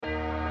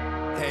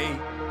Hey,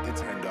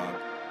 it's Hen Dog.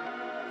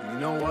 You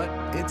know what?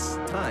 It's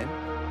time.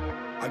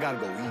 I gotta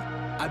go eat.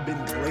 I've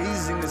been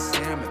glazing the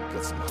salmon.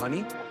 Get some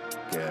honey,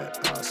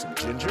 get some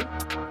ginger,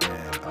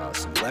 and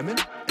some lemon,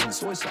 and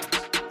soy sauce.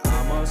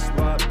 I'm a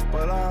slut,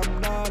 but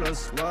I'm not a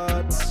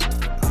slut.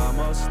 I'm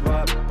a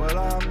slut, but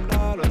I'm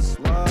not a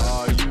slut.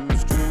 I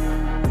used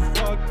to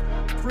fuck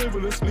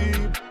frivolously,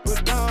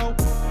 but now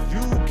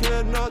you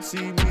cannot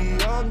see me.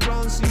 I'm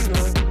John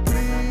Cena.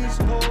 Please,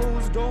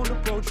 hoes, don't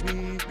approach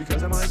me,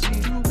 because I might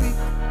be too weak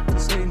to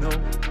say no.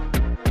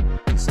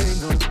 Say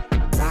no.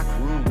 Back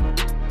room,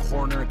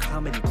 corner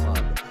comedy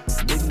club,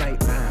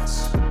 midnight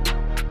mass,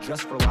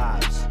 just for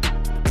laughs.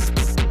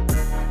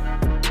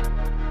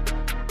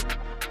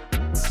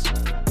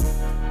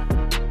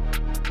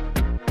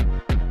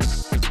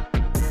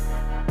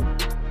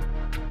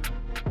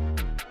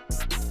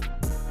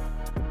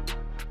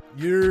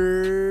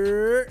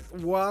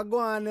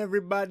 Wagwan,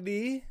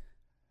 everybody.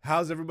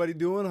 How's everybody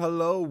doing?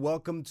 Hello,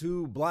 welcome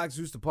to Black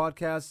Zeus the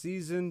Podcast,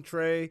 Season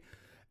Trey,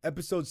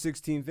 Episode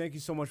 16. Thank you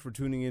so much for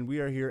tuning in. We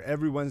are here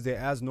every Wednesday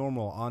as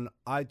normal on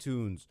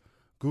iTunes,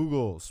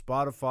 Google,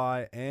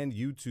 Spotify, and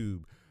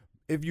YouTube.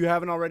 If you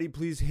haven't already,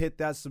 please hit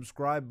that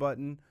subscribe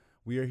button.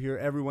 We are here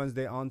every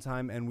Wednesday on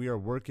time, and we are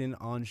working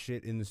on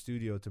shit in the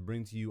studio to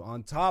bring to you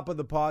on top of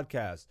the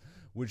podcast,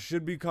 which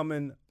should be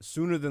coming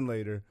sooner than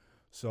later.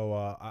 So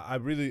I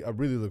really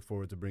look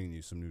forward to bringing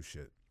you some new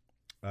shit.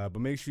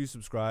 But make sure you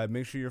subscribe.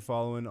 Make sure you're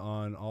following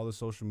on all the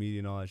social media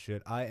and all that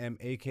shit. I am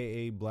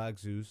AKA Black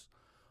Zeus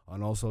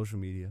on all social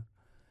media.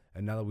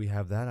 And now that we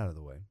have that out of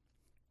the way,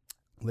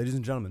 ladies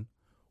and gentlemen,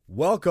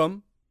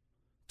 welcome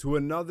to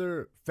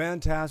another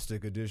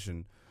fantastic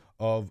edition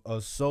of a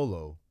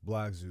solo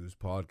Black Zeus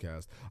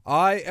podcast.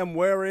 I am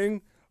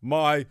wearing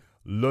my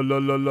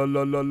Lowry.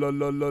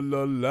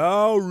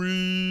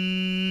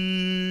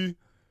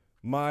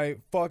 My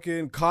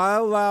fucking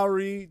Kyle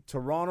Lowry,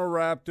 Toronto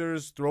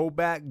Raptors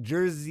throwback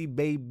jersey,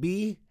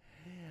 baby.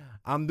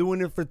 I'm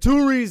doing it for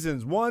two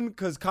reasons. One,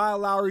 because Kyle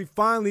Lowry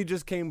finally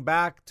just came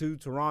back to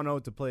Toronto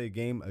to play a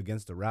game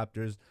against the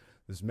Raptors.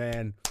 This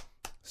man,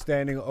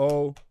 standing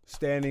O,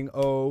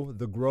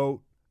 the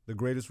GOAT, the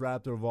greatest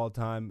Raptor of all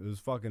time. It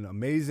was fucking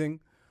amazing.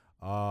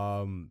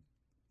 Always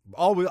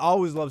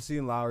love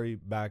seeing Lowry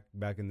back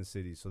in the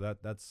city. So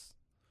that's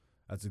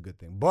a good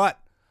thing.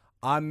 But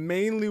I'm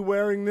mainly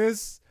wearing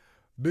this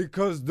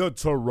because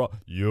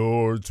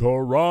your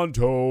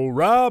Toronto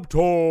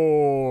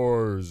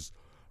Raptors.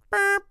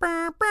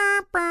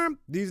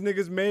 These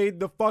niggas made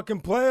the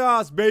fucking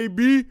playoffs,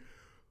 baby.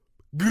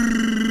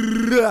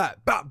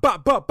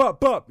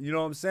 You know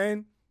what I'm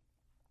saying?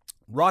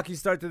 Rocky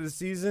start to the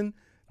season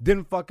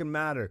didn't fucking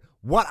matter.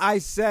 What I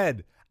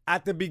said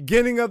at the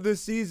beginning of the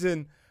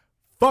season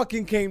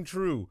fucking came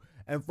true.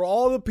 And for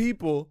all the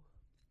people,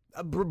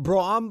 bro,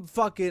 I'm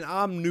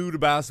new to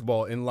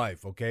basketball in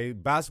life, okay?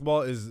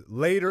 Basketball is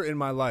later in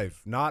my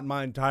life, not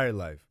my entire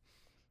life.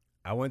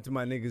 I went to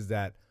my niggas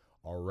that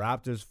are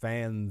Raptors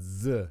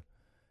fans,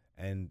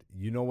 and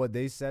you know what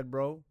they said,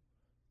 bro?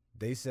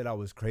 They said I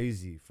was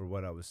crazy for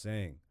what I was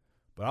saying.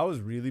 But I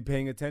was really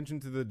paying attention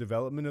to the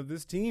development of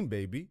this team,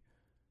 baby.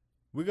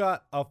 We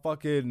got a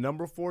fucking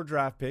number 4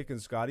 draft pick in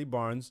Scotty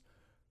Barnes.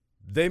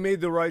 They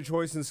made the right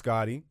choice in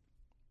Scotty.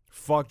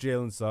 Fuck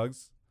Jalen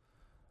Suggs.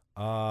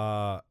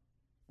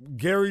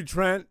 Gary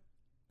Trent.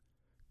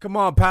 Come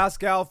on,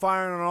 Pascal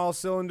firing on all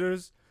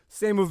cylinders.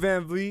 Same with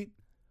Van Vliet.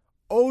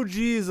 OG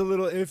is a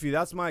little iffy.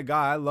 That's my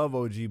guy. I love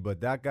OG,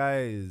 but that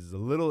guy is a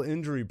little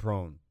injury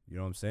prone. You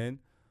know what I'm saying?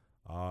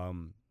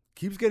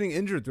 Keeps getting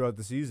injured throughout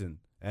the season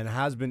and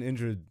has been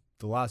injured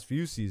the last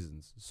few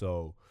seasons.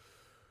 So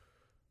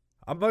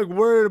I'm like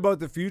worried about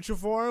the future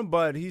for him,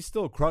 but he's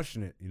still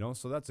crushing it, you know?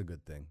 So that's a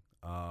good thing.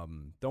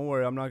 Don't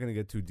worry. I'm not going to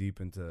get too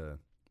deep into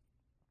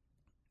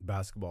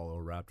basketball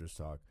or Raptors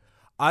talk.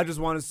 I just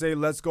want to say,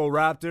 let's go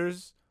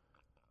Raptors.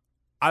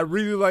 I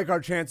really like our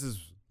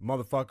chances,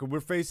 motherfucker. We're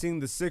facing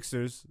the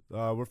Sixers.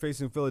 We're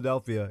facing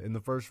Philadelphia in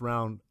the first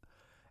round.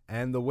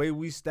 And the way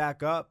we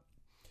stack up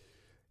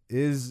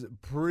is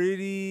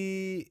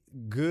pretty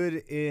good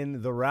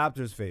in the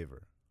Raptors'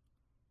 favor.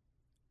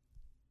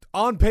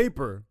 On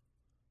paper,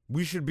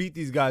 we should beat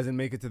these guys and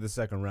make it to the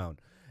second round.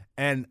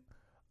 And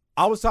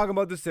I was talking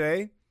about this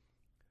today.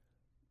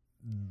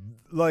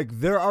 Like,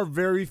 there are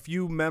very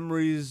few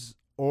memories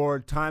or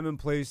time and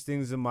place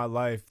things in my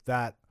life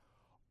that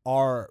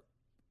are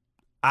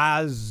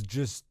as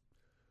just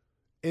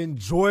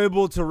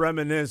enjoyable to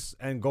reminisce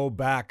and go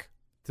back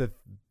to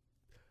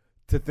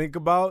think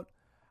about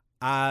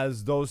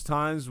as those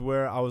times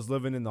where I was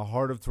living in the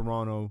heart of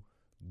Toronto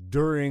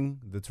during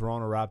the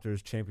Toronto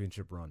Raptors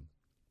championship run.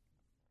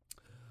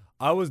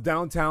 I was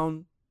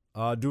downtown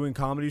doing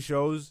comedy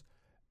shows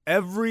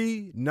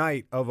every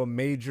night of a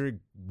major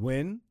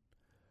win.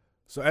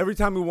 So every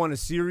time we won a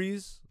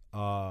series,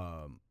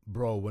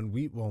 when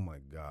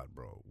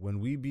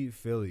we beat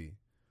Philly,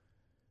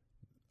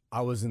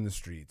 I was in the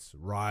streets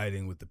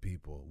rioting with the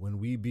people. When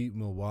we beat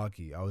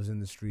Milwaukee, I was in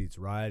the streets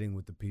rioting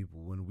with the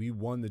people. When we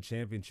won the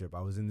championship,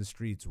 I was in the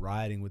streets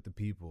rioting with the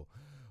people.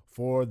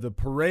 For the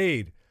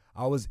parade,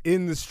 I was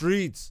in the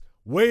streets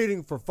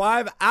waiting for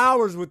 5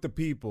 hours with the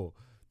people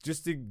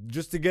just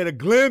to get a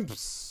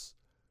glimpse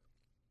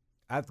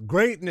at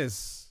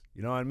greatness.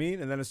 You know what I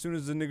mean? And then as soon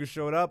as the nigga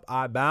showed up,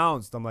 I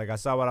bounced. I'm like, I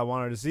saw what I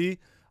wanted to see.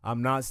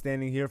 I'm not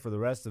standing here for the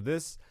rest of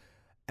this.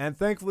 And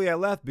thankfully I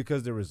left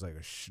because there was like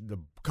a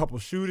couple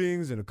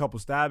shootings and a couple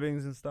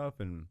stabbings and stuff.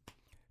 And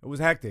it was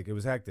hectic.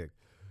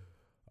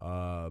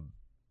 But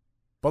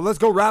let's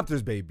go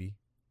Raptors, baby.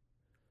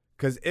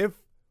 Because I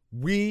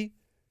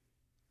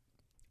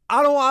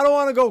don't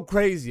want to go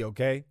crazy,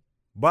 okay?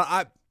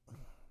 But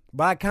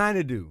I kind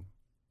of do.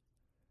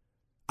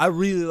 I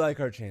really like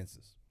our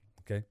chances,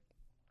 okay?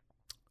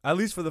 At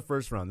least for the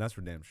first round, that's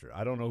for damn sure.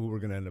 I don't know who we're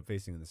going to end up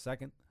facing in the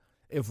second.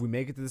 If we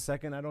make it to the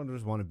second, I don't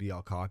just want to be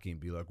all cocky and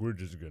be like, we're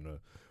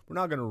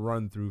not going to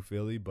run through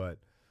Philly, but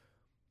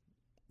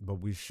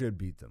we should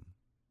beat them.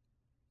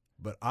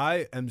 But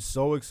I am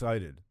so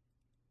excited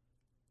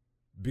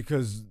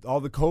because all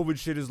the COVID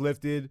shit is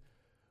lifted,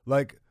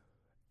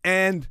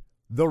 and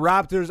the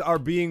Raptors are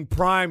being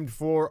primed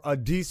for a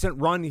decent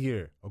run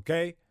here,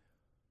 okay?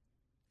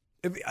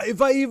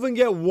 If I even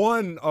get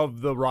one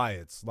of the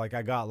riots like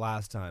I got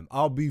last time,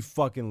 I'll be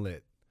fucking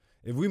lit.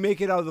 If we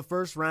make it out of the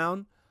first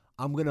round,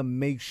 I'm going to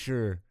make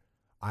sure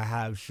I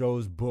have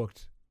shows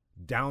booked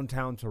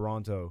downtown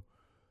Toronto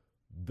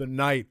the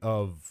night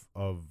of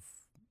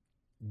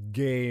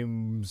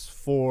games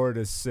 4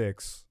 to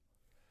 6,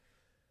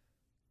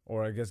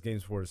 or I guess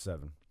games 4 to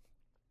 7.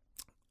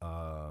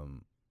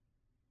 I'm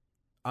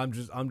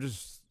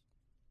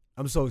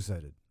so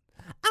excited.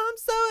 I'm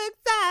so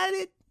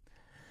excited,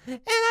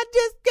 and I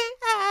just can't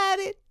hide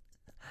it.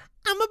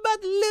 I'm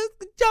about to lose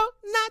control,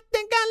 and I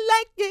think I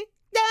like it.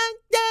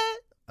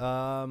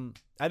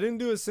 I didn't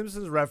do a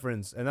Simpsons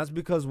reference, and that's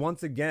because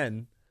once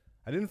again,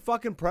 I didn't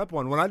fucking prep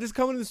one. When I just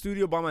come into the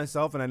studio by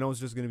myself and I know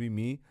it's just gonna be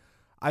me,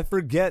 I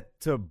forget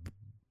to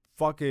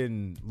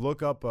fucking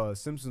look up a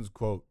Simpsons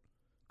quote.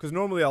 Because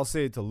normally I'll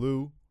say it to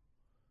Lou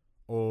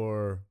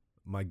or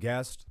my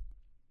guest.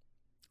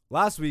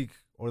 Last week,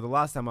 or the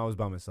last time I was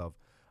by myself,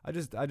 I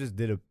just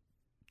did it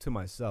to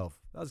myself.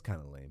 That was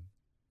kind of lame.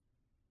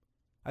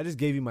 I just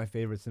gave you my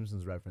favorite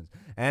Simpsons reference.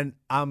 And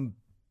I'm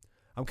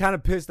kind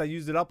of pissed I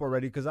used it up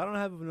already because I don't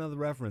have another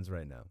reference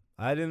right now.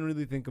 I didn't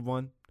really think of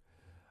one.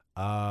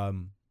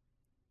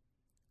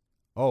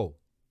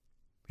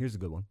 Here's a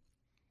good one.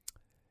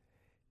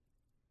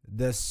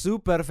 The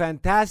super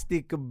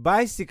fantastic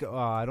bicycle. Oh,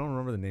 I don't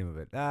remember the name of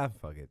it.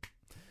 Fuck it.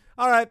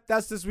 All right,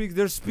 that's this week.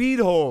 There's speed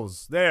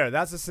holes.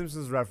 That's a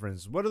Simpsons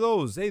reference. What are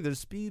those? Hey, there's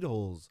speed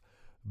holes.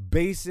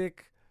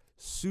 Basic,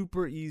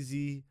 super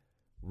easy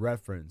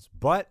reference.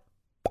 But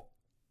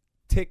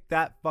tick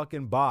that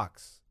fucking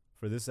box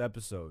for this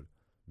episode.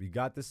 We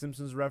got the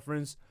Simpsons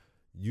reference.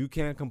 You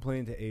can't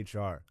complain to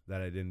HR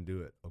that I didn't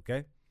do it,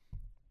 okay?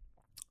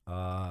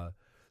 So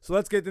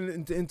let's get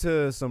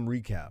into some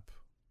recap.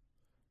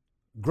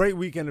 Great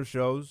weekend of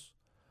shows.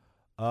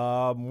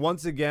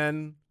 Once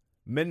again,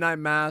 Midnight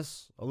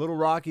Mass, a little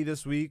rocky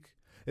this week.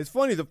 It's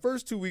funny, the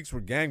first 2 weeks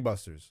were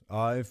gangbusters.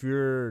 If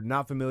you're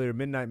not familiar,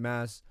 Midnight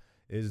Mass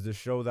is the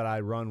show that I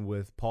run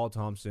with Paul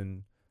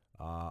Thompson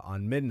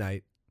on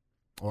midnight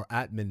or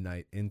at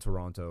midnight in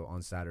Toronto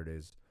on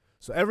Saturdays.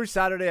 So every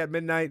Saturday at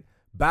midnight,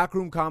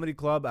 Backroom Comedy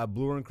Club at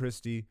Bloor and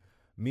Christie.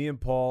 Me and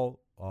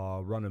Paul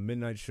run a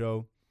midnight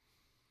show.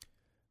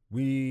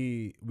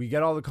 We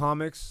get all the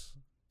comics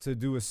to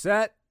do a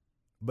set,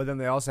 but then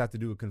they also have to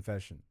do a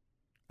confession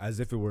as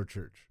if it were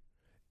church.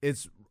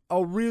 It's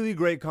a really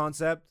great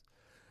concept,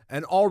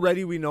 and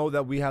already we know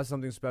that we have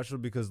something special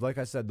because, like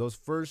I said, those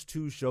first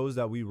 2 shows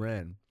that we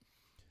ran,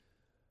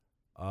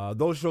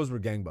 those shows were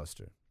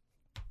gangbuster.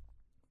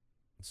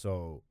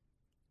 So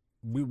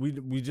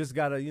we just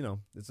gotta,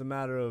 it's a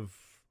matter of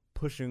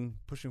pushing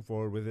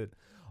forward with it.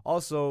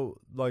 Also,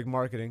 like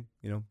marketing,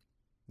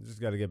 just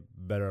gotta get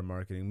better at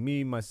marketing.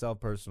 Me,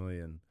 myself personally,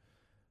 and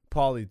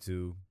Paulie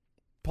too.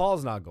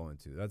 Paul's not going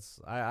to.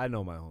 I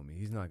know my homie.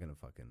 He's not gonna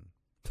fucking.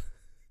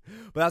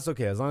 But that's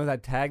okay. As long as I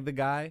tag the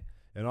guy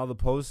in all the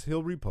posts,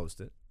 he'll repost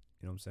it.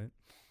 You know what I'm saying?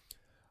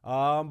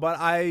 But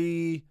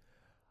I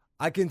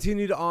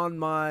continued on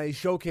my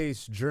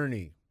showcase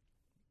journey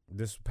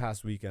this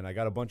past weekend. I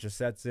got a bunch of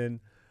sets in,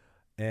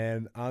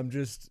 and I'm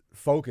just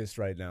focused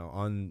right now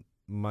on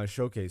my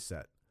showcase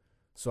set.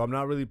 So I'm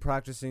not really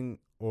but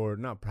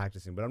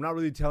I'm not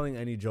really telling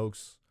any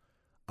jokes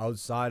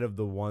outside of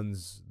the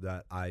ones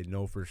that I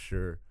know for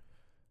sure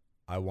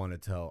I want to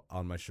tell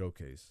on my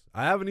showcase.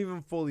 I haven't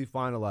even fully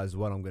finalized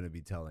what I'm going to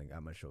be telling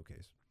at my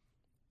showcase.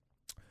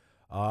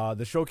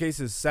 The showcase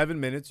is 7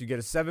 minutes. You get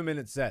a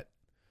 7-minute set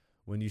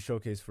when you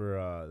showcase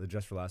for the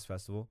Just for Laughs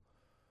Festival.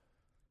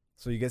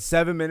 So you get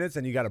 7 minutes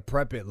and you got to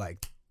prep it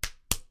like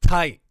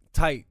tight.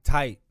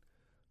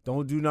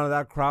 Don't do none of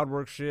that crowd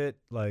work shit.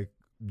 Like,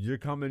 you're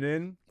coming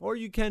in, or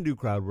you can do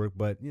crowd work,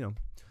 but,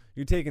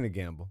 you're taking a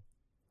gamble.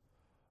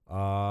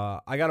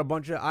 I got a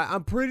bunch of,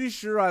 I'm pretty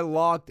sure I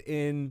locked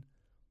in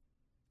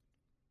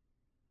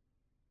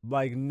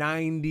like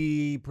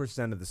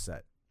 90% of the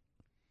set.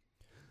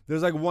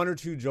 There's like 1 or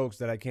 2 jokes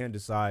that I can't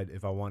decide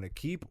if I want to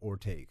keep or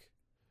take.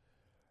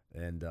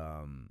 And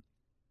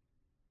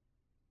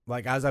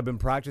like as I've been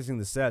practicing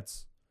the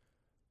sets,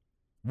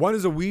 one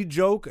is a weed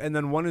joke and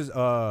then one is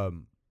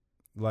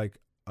like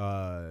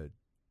a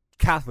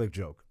Catholic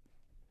joke.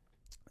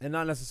 And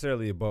not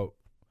necessarily about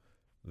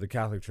the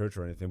Catholic Church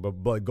or anything,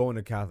 but going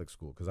to Catholic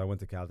school, because I went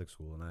to Catholic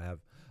school and I have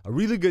a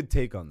really good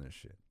take on this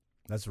shit.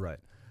 That's right.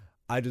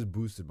 I just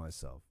boosted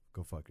myself.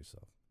 Go fuck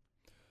yourself.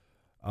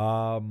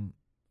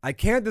 I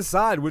can't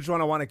decide which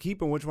one I want to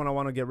keep and which one I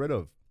want to get rid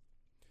of.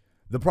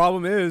 The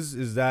problem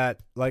is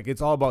that like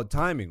it's all about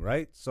timing,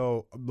 right?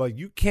 So like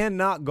you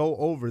cannot go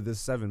over this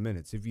 7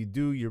 minutes. If you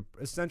do, you're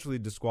essentially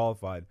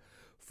disqualified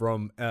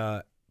from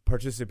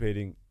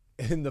participating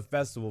in the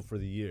festival for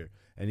the year,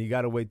 and you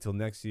got to wait till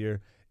next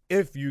year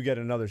if you get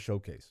another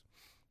showcase.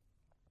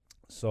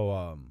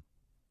 So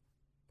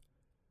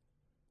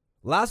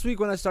last week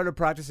when I started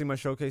practicing my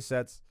showcase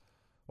sets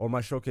or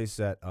my showcase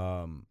set,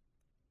 I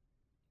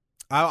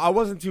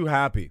wasn't too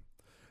happy.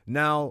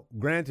 Now,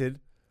 granted,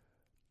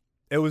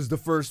 it was the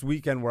first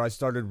weekend where I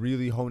started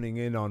really honing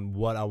in on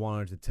what I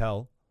wanted to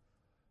tell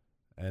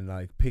and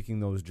like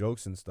picking those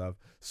jokes and stuff.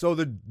 So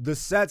the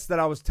sets that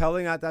I was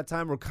telling at that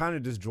time were kind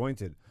of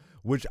disjointed,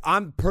 which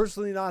I'm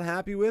personally not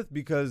happy with,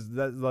 because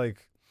that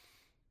like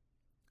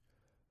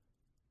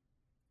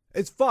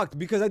it's fucked,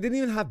 because I didn't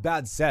even have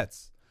bad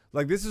sets.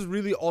 Like this is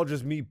really all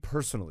just me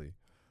personally.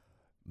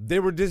 They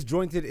were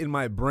disjointed in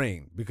my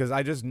brain because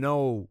I just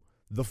know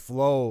the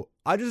flow.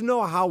 I just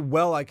know how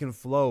well I can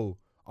flow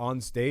on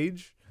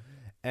stage.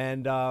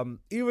 And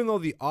even though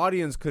the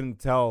audience couldn't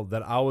tell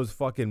that I was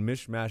fucking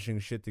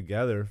mishmashing shit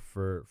together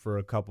for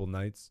a couple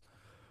nights,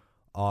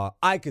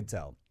 I could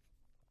tell.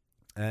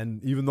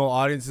 And even though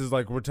audiences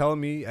like were telling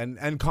me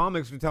and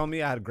comics were telling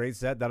me I had a great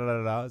set,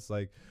 it's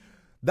like,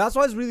 that's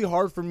why it's really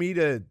hard for me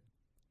to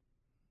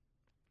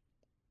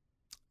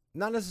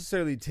not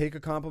necessarily take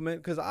a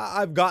compliment, because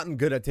I've gotten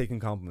good at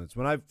taking compliments.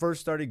 When I first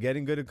started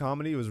getting good at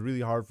comedy, it was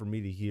really hard for me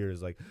to hear.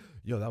 It's like,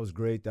 yo, that was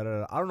great. I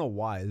don't know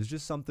why. There's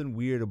just something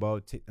weird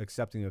about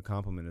accepting a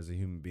compliment as a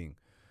human being.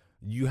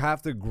 You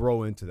have to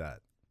grow into that.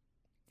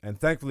 And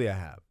thankfully I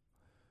have.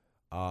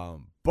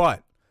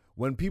 But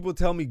when people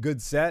tell me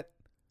good set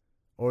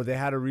or they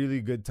had a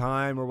really good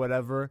time or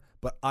whatever,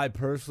 but I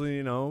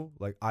personally know,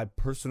 I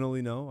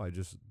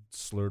just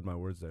slurred my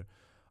words there,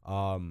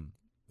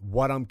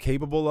 what I'm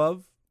capable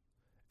of,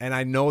 and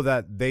I know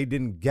that they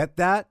didn't get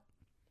that,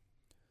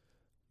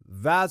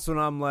 that's when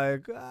I'm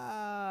like,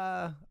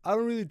 I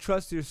don't really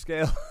trust your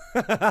scale.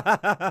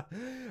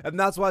 And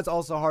that's why it's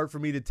also hard for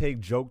me to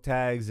take joke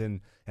tags and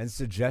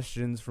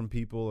suggestions from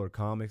people or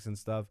comics and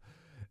stuff.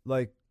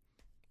 Like,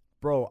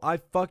 bro, I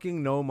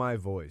fucking know my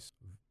voice.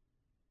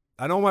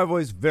 I know my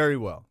voice very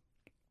well.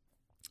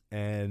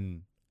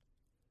 And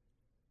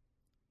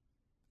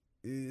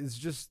it's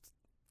just,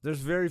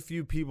 there's very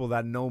few people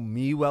that know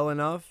me well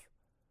enough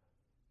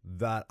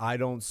that I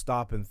don't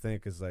stop and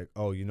think is like,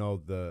 oh, you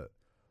know, the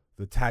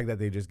tag that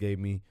they just gave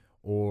me,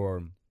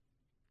 or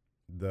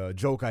the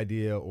joke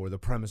idea or the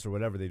premise or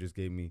whatever they just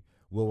gave me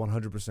will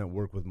 100%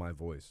 work with my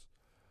voice.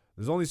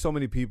 There's only so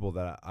many people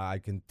that I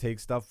can take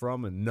stuff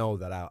from and know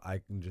that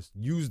I can just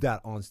use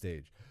that on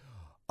stage.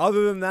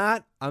 Other than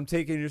that, I'm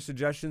taking your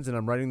suggestions and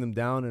I'm writing them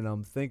down and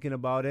I'm thinking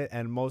about it,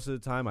 and most of the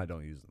time I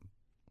don't use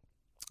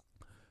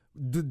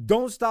them.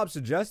 Don't stop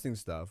suggesting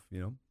stuff,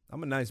 you know.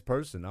 I'm a nice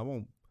person. I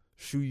won't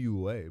shoo you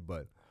away,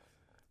 but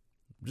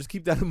just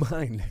keep that in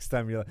mind next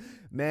time you're like,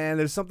 man,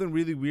 there's something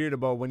really weird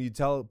about when you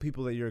tell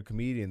people that you're a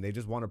comedian, they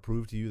just want to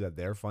prove to you that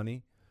they're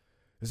funny.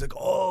 It's like,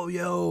 oh,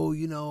 yo,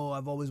 you know,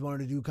 I've always wanted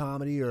to do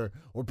comedy, or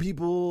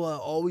people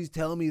always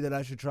tell me that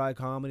I should try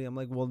comedy. I'm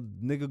like, well,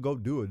 nigga, go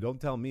do it.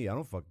 Don't tell me. I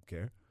don't fucking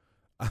care.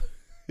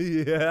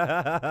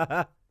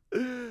 Yeah.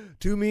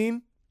 Too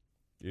mean?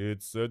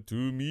 It's a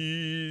too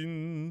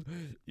mean.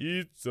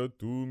 It's a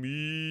too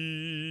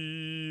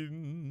mean.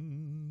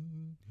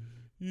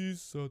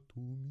 It's a too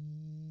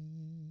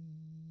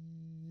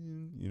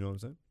mean. You know what I'm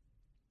saying?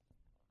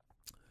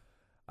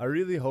 I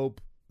really hope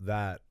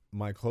that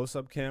my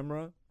close-up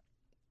camera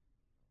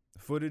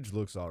footage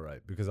looks all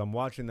right, because I'm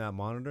watching that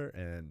monitor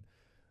and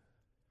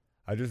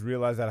I just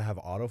realized that I have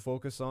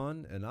autofocus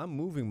on and I'm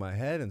moving my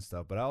head and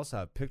stuff, but I also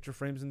have picture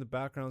frames in the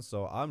background,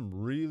 so I'm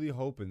really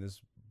hoping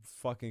this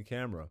fucking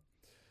camera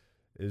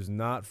is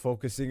not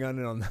focusing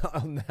on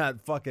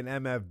that fucking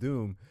MF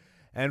Doom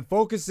and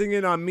focusing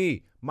in on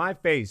me, my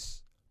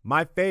face.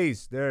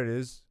 There it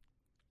is.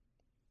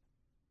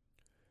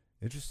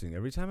 Interesting.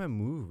 Every time I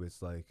move,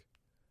 it's like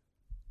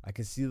I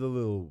can see the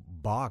little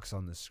box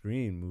on the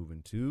screen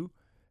moving too,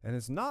 and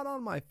it's not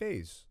on my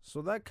face,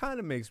 so that kind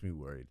of makes me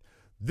worried.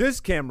 This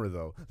camera,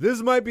 though,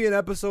 this might be an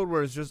episode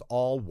where it's just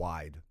all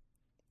wide.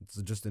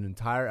 It's just an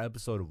entire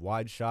episode of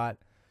wide shot,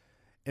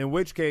 in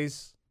which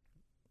case,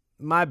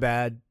 my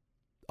bad.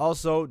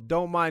 Also,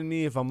 don't mind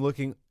me if I'm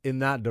looking in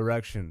that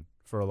direction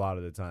for a lot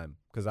of the time,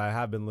 because I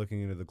have been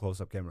looking into the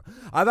close-up camera.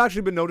 I've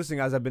actually been noticing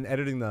as I've been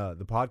editing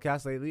the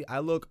podcast lately, I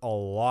look a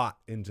lot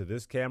into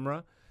this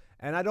camera,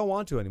 and I don't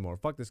want to anymore.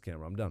 Fuck this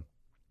camera. I'm done.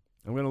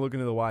 I'm going to look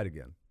into the wide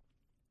again.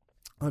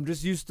 I'm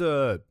just used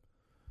to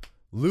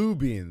Lou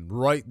being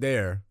right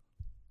there,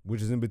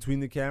 which is in between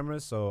the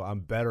cameras, so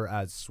I'm better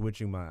at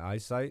switching my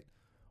eyesight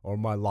or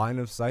my line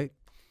of sight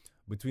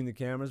between the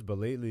cameras. But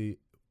lately,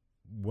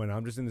 when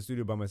I'm just in the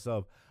studio by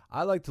myself,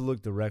 I like to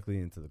look directly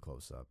into the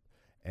close-up.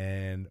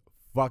 And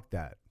fuck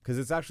that, because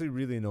it's actually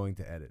really annoying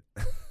to edit.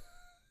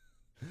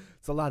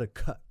 It's a lot of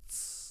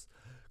cuts.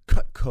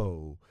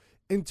 Cutco,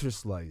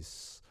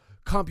 Interslice,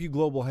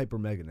 CompuGlobal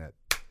HyperMegaNet.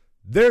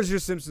 There's your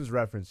Simpsons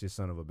reference, you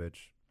son of a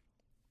bitch.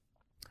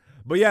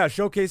 But yeah,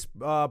 showcase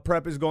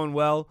prep is going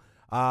well.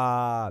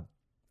 I'm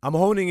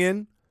honing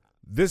in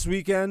this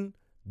weekend.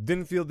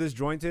 Didn't feel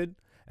disjointed,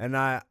 and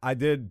I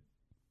did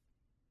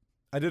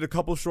a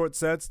couple short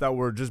sets that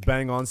were just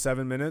bang on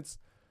 7 minutes,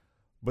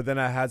 but then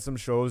I had some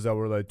shows that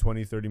were like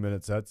 20,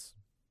 30-minute sets,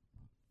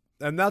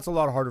 and that's a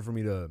lot harder for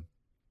me to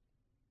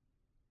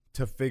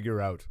figure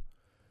out,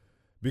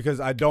 because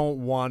I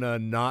don't want to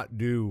not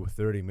do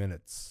 30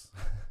 minutes.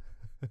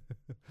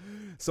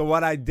 So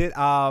what I did,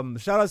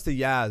 shout outs to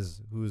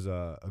Yaz, who's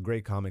a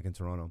great comic in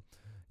Toronto,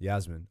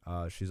 Yasmin.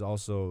 She's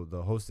also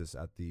the hostess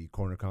at the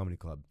Corner Comedy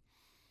Club.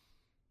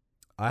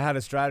 I had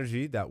a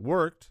strategy that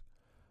worked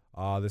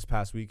this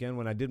past weekend.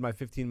 When I did my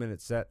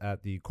 15-minute set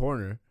at the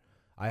Corner,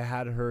 I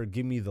had her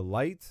give me the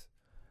light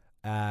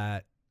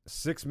at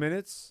 6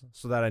 minutes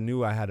so that I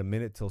knew I had a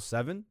minute till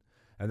 7.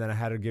 And then I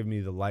had her give me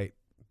the light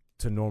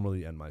to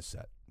normally end my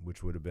set,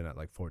 which would have been at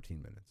like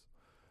 14 minutes.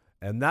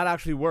 And that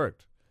actually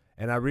worked.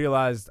 And I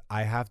realized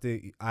I have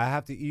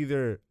to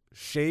either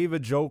shave a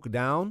joke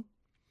down,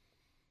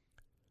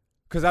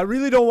 because I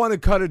really don't want to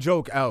cut a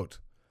joke out.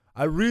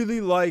 I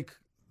really like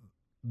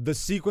the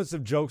sequence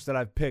of jokes that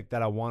I've picked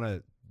that I want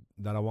to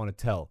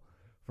tell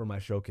for my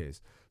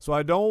showcase. So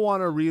I don't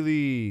want to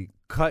really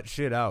cut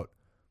shit out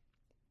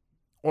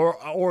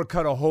or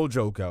cut a whole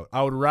joke out.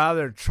 I would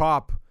rather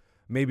chop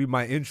maybe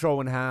my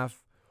intro in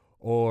half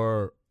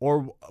or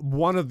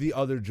one of the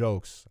other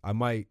jokes I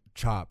might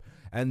chop.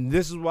 And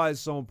this is why it's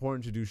so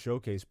important to do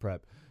showcase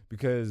prep,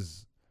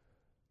 because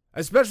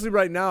especially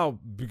right now,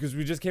 because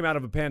we just came out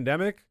of a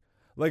pandemic.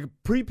 Like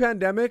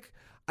pre-pandemic,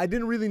 I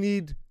didn't really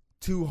need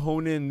to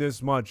hone in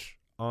this much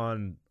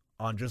on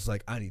just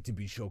like, I need to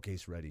be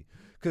showcase ready,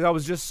 because I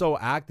was just so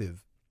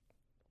active.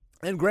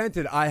 And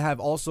granted, I have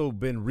also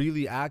been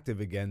really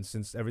active again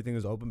since everything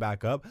is open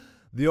back up.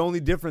 The only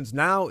difference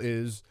now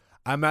is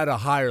I'm at a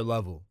higher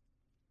level.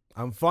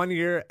 I'm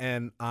funnier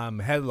and I'm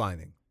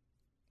headlining.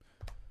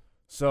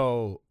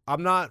 So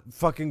I'm not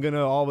fucking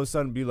gonna all of a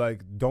sudden be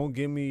like, don't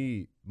give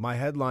me my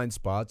headline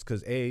spots,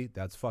 because A,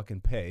 that's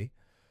fucking pay,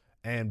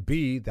 and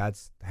B,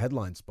 that's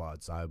headline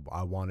spots. I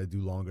want to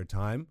do longer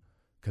time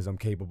because I'm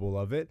capable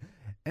of it,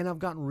 and I've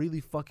gotten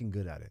really fucking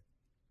good at it.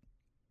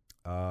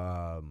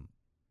 But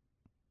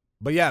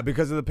yeah,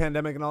 because of the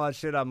pandemic and all that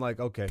shit, I'm like,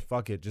 okay,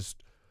 fuck it.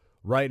 Just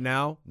right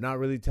now, not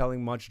really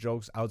telling much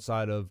jokes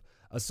outside of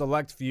a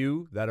select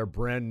few that are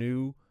brand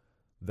new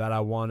that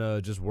I want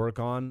to just work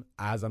on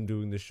as I'm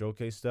doing the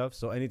showcase stuff.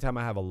 So anytime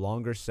I have a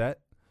longer set,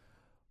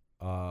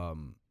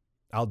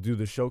 I'll do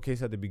the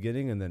showcase at the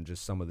beginning and then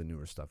just some of the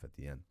newer stuff at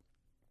the end.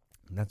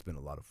 And that's been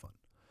a lot of fun.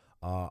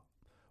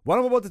 What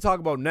I'm about to talk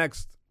about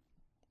next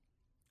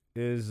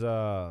is,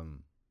 so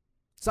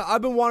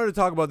I've been wanting to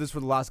talk about this for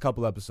the last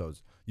couple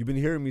episodes. You've been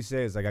hearing me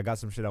say, it's like, I got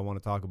some shit I want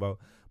to talk about,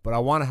 but I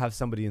want to have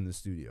somebody in the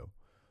studio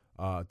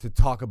to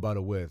talk about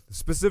it with.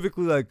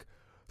 Specifically, like,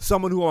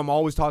 someone who I'm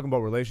always talking about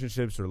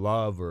relationships or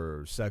love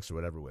or sex or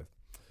whatever with.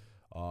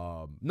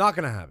 Not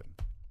going to happen.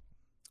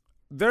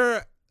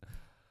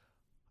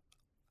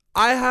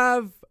 I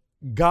have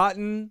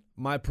gotten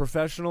my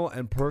professional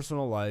and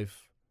personal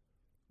life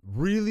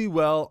really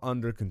well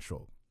under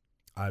control.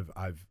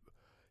 I've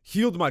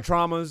healed my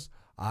traumas.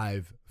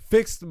 I've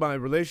fixed my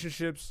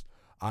relationships.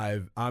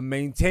 I'm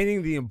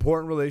maintaining the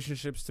important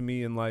relationships to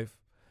me in life,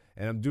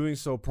 and I'm doing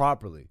so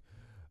properly.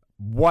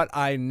 What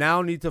I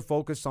now need to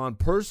focus on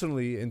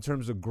personally in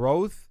terms of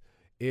growth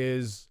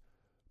is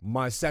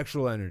my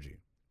sexual energy.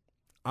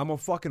 I'm a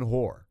fucking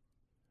whore.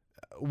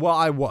 Well,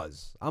 I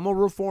was. I'm a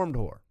reformed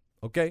whore,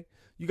 okay?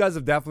 You guys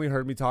have definitely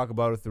heard me talk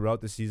about it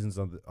throughout the seasons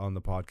on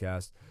the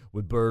podcast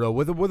with Berto,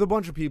 with a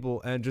bunch of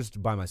people, and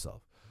just by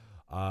myself.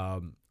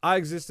 I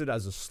existed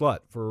as a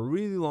slut for a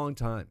really long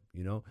time,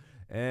 you know?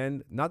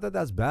 And not that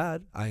that's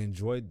bad. I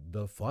enjoyed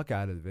the fuck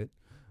out of it.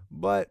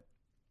 But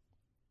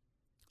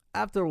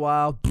after a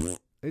while,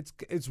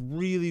 it's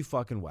really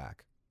fucking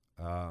whack.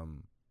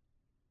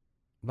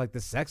 Like,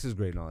 the sex is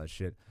great and all that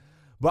shit,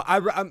 but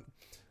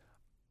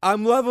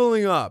I'm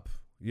leveling up,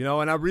 you know,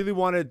 and I really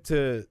wanted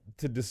to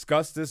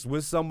discuss this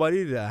with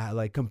somebody to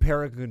like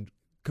compare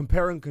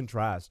and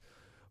contrast.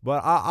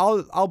 But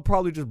I'll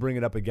probably just bring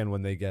it up again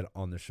when they get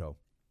on the show.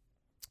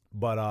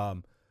 But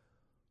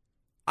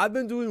I've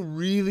been doing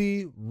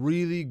really,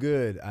 really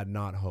good at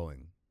not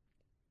hoeing.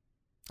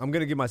 I'm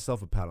going to give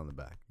myself a pat on the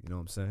back. You know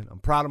what I'm saying? I'm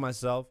proud of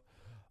myself.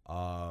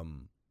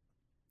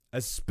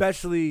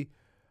 Especially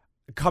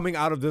coming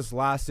out of this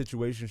last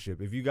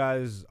situationship. If you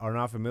guys are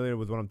not familiar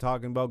with what I'm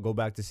talking about, go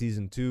back to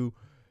season 2.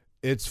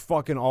 It's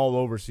fucking all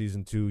over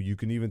season 2. You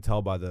can even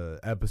tell by the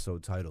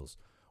episode titles.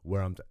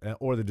 where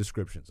or the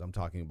descriptions. I'm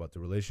talking about the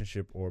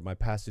relationship or my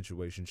past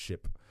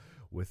situationship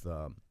with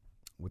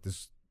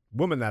this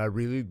woman that I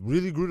really,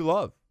 really grew to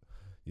love,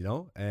 you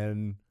know,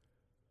 and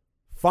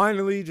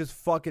finally just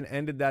fucking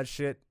ended that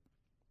shit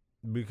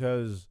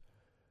because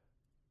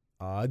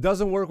it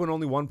doesn't work when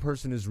only one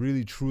person is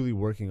really, truly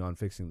working on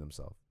fixing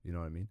themselves. You know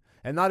what I mean?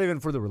 And not even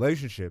for the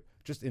relationship,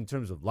 just in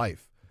terms of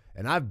life.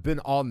 And I've been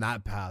on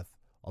that path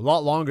a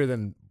lot longer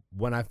than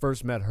when I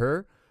first met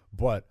her,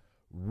 but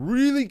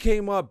really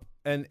came up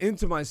and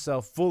into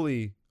myself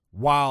fully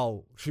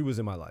while she was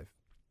in my life.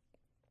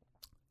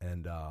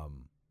 And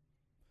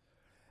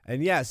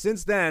yeah,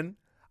 since then,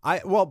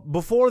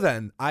 before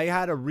then, I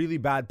had a really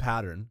bad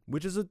pattern,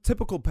 which is a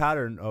typical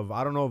pattern of,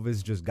 I don't know if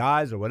it's just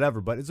guys or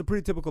whatever, but it's a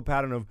pretty typical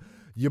pattern of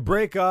you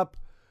break up,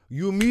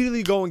 you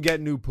immediately go and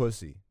get new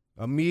pussy.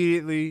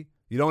 Immediately.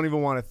 You don't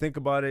even want to think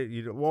about it.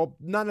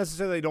 Not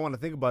necessarily you don't want to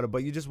think about it,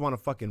 but you just want to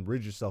fucking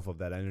rid yourself of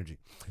that energy.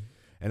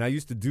 And I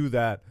used to do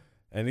that,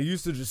 and it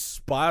used to just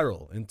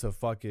spiral into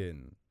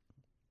fucking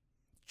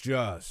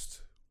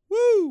just,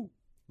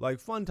 like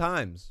fun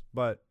times,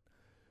 but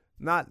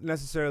not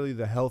necessarily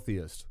the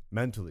healthiest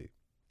mentally.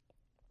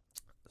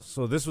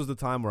 So this was the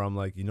time where I'm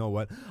like, you know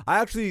what?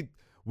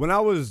 When I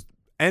was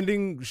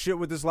ending shit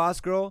with this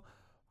last girl,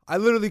 I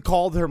literally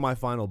called her my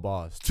final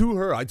boss. To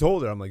her, I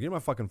told her, I'm like, you're my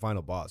fucking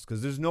final boss.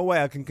 Because there's no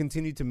way I can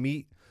continue to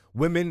meet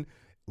women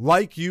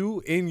like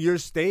you in your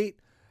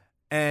state.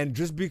 And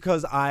just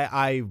because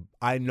I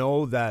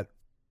know that,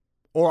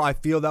 or I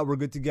feel that we're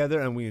good together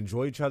and we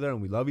enjoy each other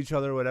and we love each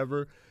other or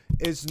whatever,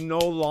 it's no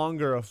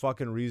longer a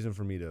fucking reason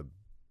for me to,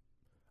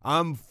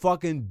 I'm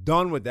fucking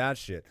done with that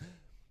shit.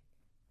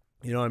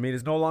 You know what I mean?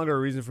 It's no longer a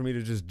reason for me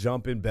to just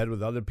jump in bed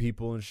with other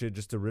people and shit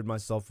just to rid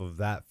myself of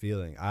that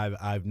feeling.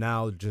 I've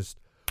now just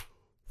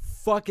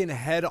fucking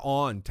head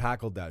on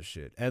tackled that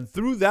shit. And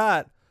through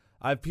that,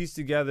 I've pieced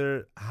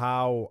together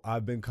how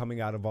I've been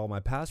coming out of all my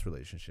past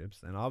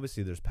relationships. And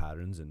obviously there's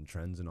patterns and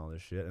trends and all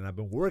this shit. And I've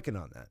been working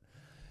on that.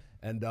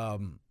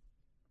 And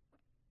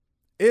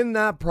in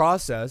that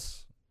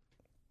process,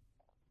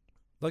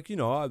 like, you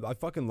know, I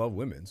fucking love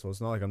women. So it's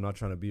not like I'm not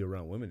trying to be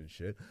around women and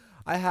shit.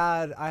 I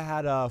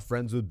had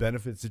friends with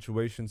benefit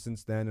situations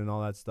since then and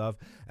all that stuff.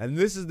 And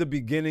this is the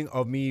beginning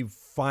of me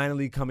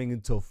finally coming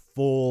into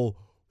full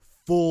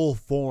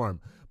form.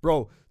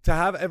 Bro, to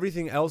have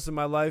everything else in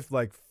my life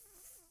like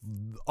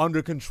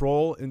under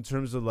control in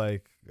terms of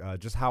like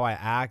just how I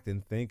act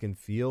and think and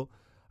feel,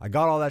 I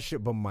got all that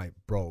shit. But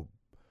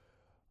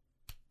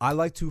I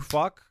like to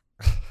fuck.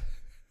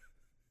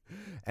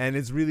 And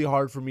it's really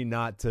hard for me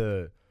not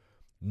to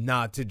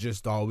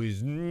just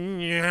always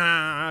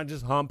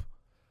just hump.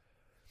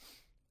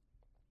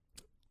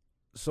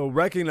 So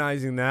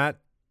recognizing that,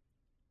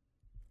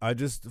 I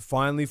just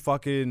finally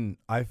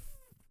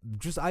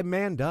I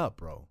manned up,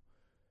 bro.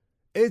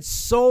 It's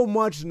so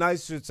much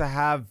nicer to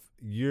have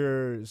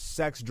your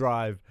sex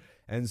drive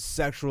and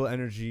sexual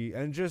energy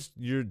and just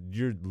your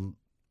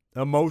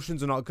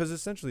emotions and all, because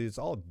essentially it's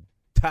all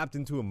tapped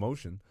into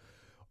emotion.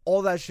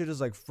 All that shit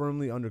is like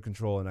firmly under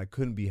control, and I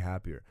couldn't be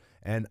happier.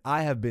 And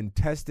I have been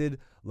tested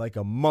like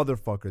a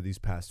motherfucker these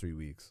past 3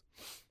 weeks.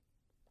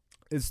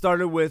 It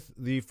started with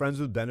the friends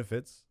with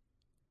benefits.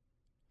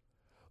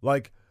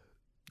 Like,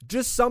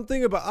 just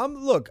something about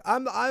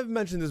I've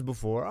mentioned this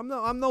before.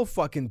 I'm no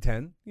fucking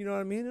 10. You know what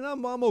I mean? And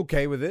I'm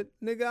okay with it.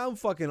 Nigga, I'm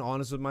fucking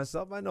honest with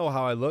myself. I know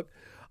how I look.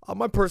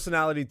 My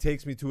personality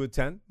takes me to a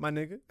 10, my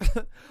nigga.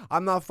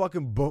 I'm not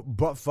fucking butt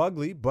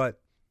fugly,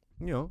 but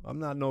you know, I'm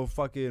not no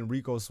fucking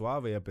Rico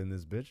Suave up in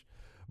this bitch.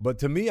 But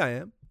to me, I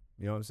am.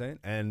 You know what I'm saying?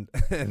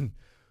 And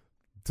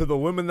to the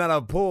women that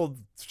I've pulled,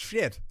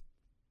 shit.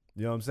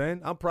 You know what I'm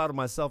saying? I'm proud of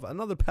myself.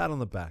 Another pat on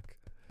the back.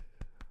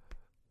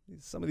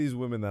 Some of these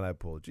women that I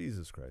pulled,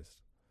 Jesus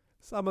Christ.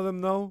 Some of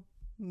them, no.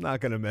 I'm not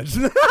going to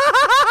mention.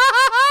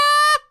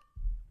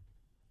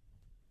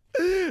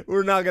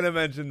 We're not going to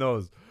mention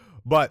those.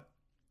 But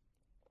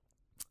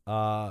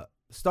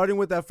starting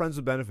with that friends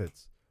with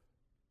benefits.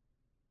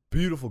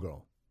 Beautiful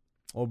girl.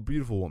 Oh,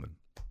 beautiful woman.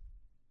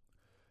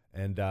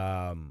 And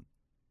I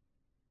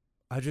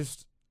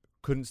just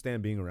couldn't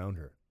stand being around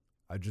her.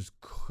 I just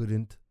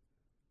couldn't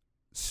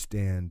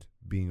stand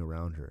being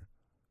around her.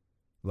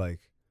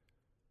 Like,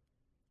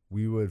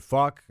 we would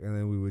fuck and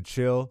then we would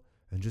chill,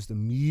 and just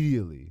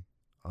immediately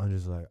I'm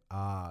just like,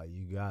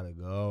 you gotta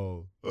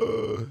go.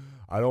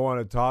 I don't want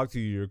to talk to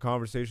you. Your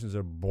conversations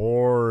are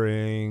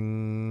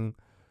boring.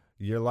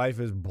 Your life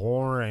is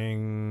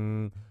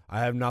boring. I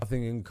have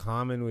nothing in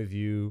common with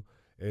you.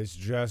 It's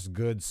just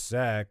good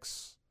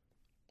sex.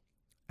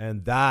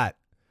 And that,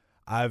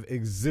 I've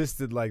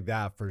existed like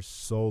that for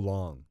so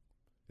long.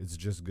 It's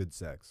just good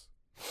sex.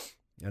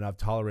 And I've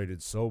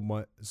tolerated so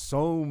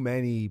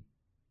many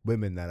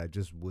women that I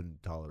just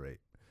wouldn't tolerate.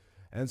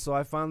 And so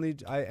I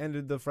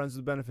ended the friends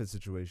with benefits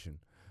situation.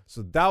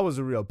 So that was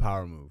a real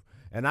power move.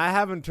 And I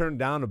haven't turned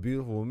down a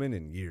beautiful woman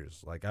in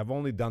years. Like, I've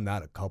only done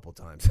that a couple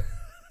times.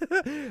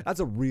 That's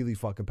a really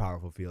fucking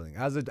powerful feeling.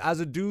 As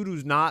a dude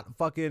who's not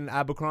fucking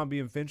Abercrombie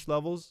and Finch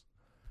levels,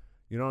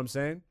 you know what I'm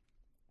saying?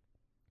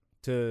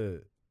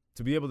 To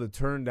to be able to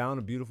turn down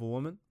a beautiful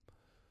woman,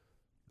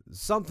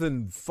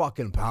 something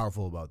fucking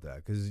powerful about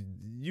that. Because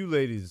you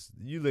ladies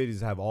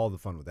have all the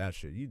fun with that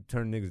shit. You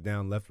turn niggas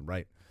down left and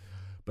right.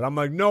 But I'm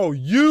like, no,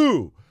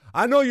 you.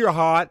 I know you're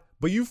hot,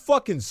 but you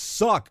fucking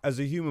suck as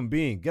a human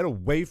being. Get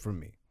away from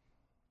me.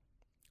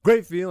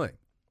 Great feeling.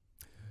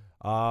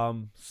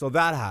 So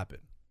that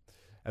happened.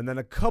 And then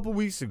a couple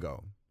weeks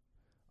ago,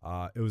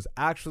 it was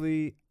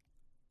actually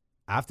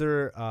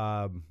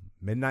after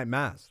midnight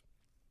mass.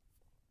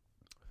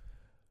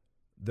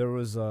 There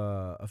was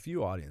a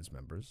few audience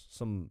members,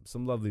 some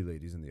lovely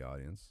ladies in the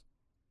audience.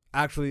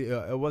 Actually,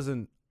 it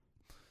wasn't.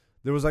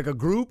 There was like a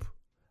group,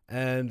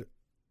 and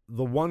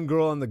the one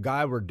girl and the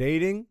guy were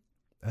dating,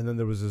 and then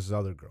there was this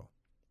other girl.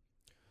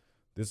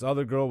 This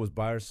other girl was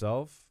by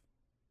herself,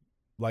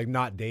 like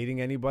not dating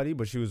anybody,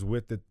 but she was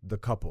with the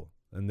couple,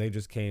 and they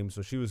just came,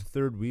 so she was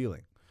third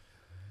wheeling.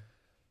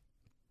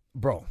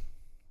 Bro,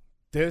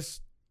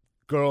 this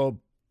girl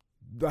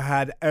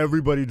had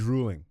everybody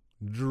drooling.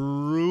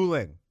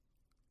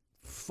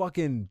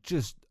 Fucking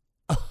just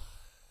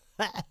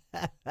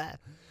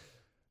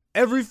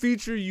every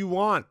feature you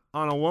want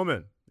on a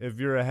woman if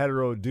you're a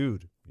hetero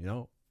dude, you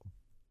know?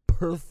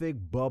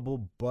 Perfect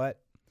bubble butt,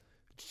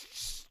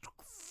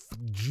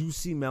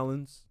 juicy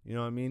melons, you know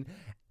what I mean?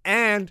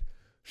 And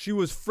she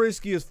was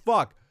frisky as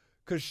fuck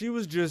because she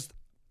was just,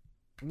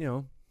 you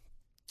know,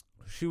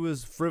 she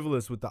was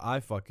frivolous with the eye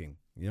fucking,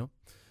 you know?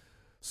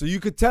 So you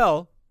could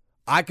tell,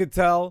 I could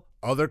tell,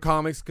 other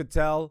comics could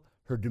tell.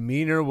 Her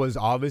demeanor was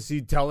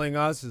obviously telling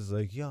us, is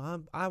like,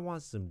 yo, I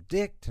want some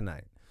dick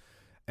tonight.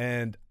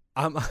 And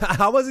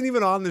I wasn't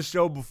even on the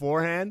show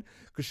beforehand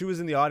because she was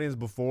in the audience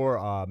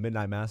before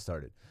Midnight Mass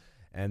started.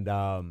 And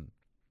I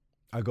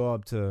go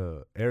up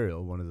to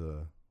Ariel, one of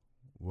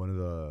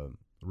the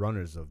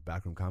runners of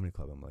Backroom Comedy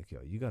Club. I'm like, yo,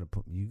 you gotta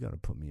put me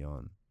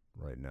on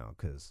right now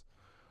because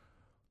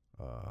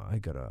I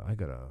gotta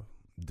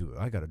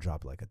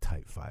drop like a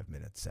tight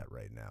 5-minute set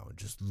right now and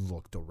just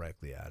look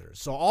directly at her.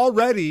 So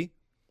already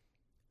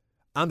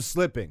I'm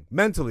slipping.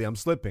 Mentally, I'm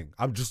slipping.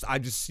 I just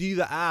see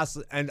the ass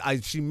and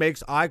she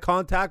makes eye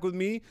contact with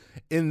me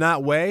in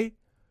that way.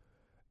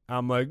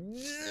 I'm like,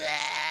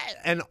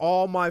 and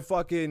all my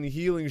fucking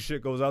healing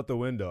shit goes out the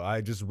window.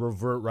 I just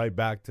revert right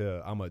back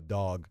to I'm a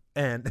dog.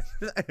 And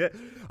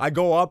I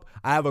go up,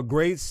 I have a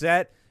great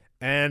set,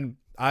 and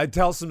I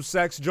tell some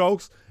sex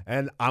jokes,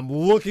 and I'm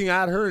looking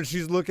at her and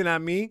she's looking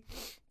at me.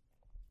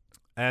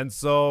 And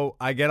so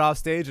I get off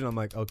stage and I'm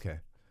like, okay,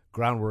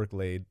 groundwork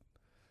laid.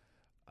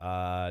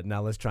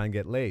 Now let's try and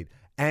get laid.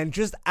 And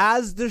just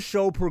as the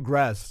show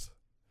progressed,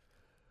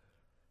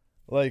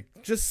 like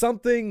just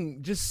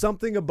something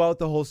about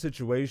the whole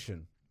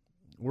situation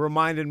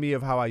reminded me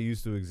of how I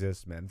used to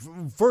exist, man.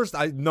 First,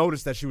 I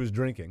noticed that she was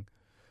drinking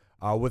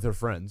with her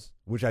friends,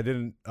 which I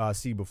didn't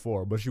see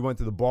before. But she went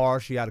to the bar.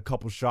 She had a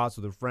couple shots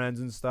with her friends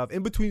and stuff.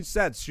 In between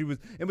sets, she was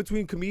in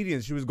between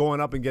comedians. She was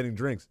going up and getting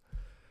drinks.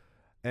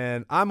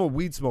 And I'm a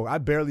weed smoker. I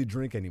barely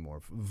drink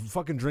anymore.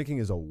 Fucking drinking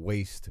is a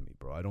waste to me,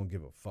 bro. I don't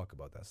give a fuck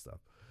about that stuff.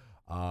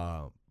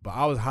 But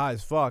I was high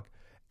as fuck.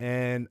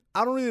 And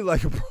I don't really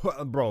like,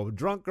 bro,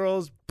 drunk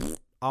girls,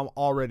 I'm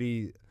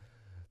already,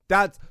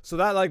 so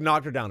that like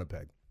knocked her down a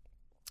peg.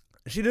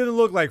 She didn't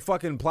look like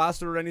fucking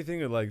plaster or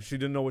anything, or like she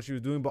didn't know what she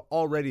was doing, but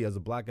already as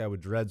a black guy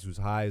with dreads who's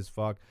high as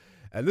fuck,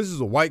 and this is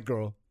a white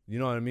girl, you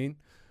know what I mean?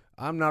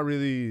 I'm not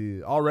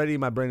really, already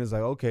my brain is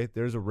like, okay,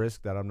 there's a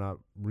risk that I'm not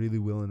really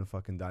willing to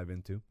fucking dive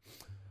into.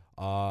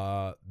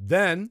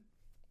 Then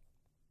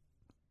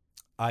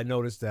I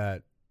noticed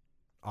that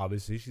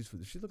obviously she's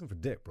looking for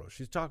dick, bro.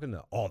 She's talking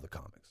to all the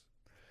comics.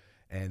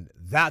 And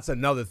that's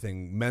another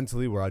thing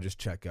mentally where I just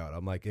check out.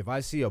 I'm like, if I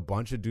see a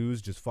bunch of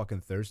dudes just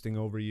fucking thirsting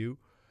over you,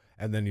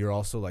 and then you're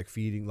also like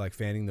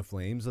fanning the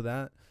flames of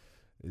that,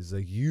 is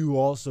like you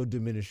also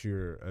diminish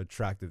your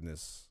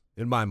attractiveness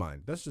in my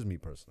mind. That's just me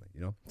personally,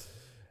 you know?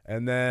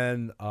 And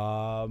then,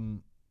 bro,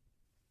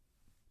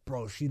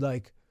 she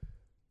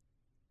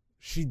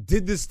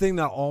did this thing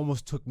that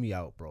almost took me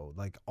out, bro.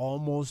 Like,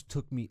 almost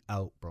took me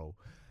out, bro.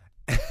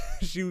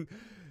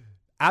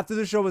 After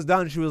the show was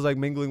done, she was, like,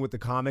 mingling with the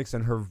comics,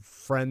 and her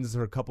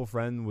couple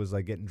friend was,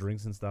 like, getting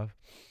drinks and stuff.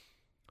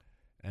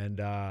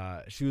 And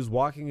she was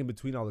walking in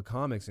between all the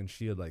comics, and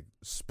she had, like,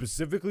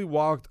 specifically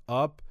walked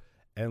up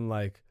and,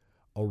 like,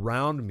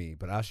 around me.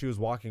 But as she was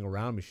walking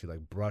around me, she,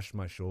 like, brushed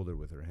my shoulder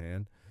with her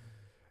hand.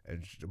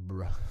 And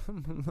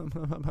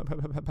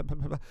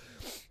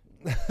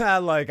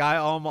like I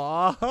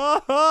almost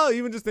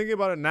even just thinking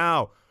about it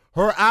now,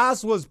 her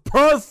ass was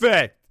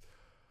perfect.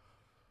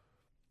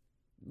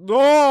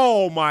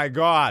 Oh my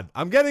God,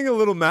 I'm getting a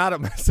little mad at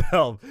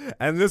myself,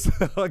 and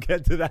I'll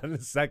get to that in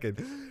a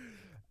second.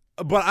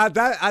 But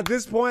at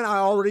this point, I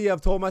already have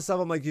told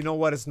myself, I'm like, you know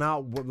what? It's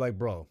not like,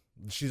 bro,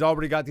 she's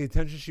already got the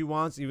attention she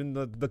wants. Even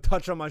the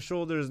touch on my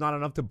shoulder is not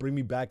enough to bring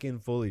me back in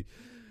fully.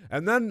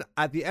 And then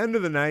at the end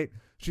of the night,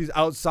 she's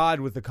outside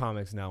with the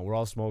comics now. We're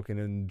all smoking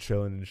and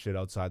chilling and shit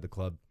outside the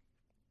club.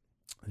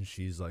 And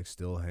she's like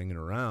still hanging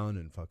around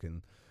and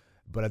fucking.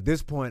 But at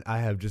this point, I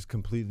have just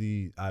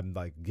completely, I'm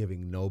like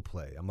giving no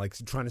play. I'm like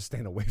trying to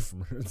stand away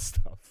from her and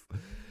stuff.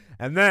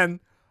 And then,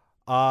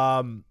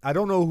 I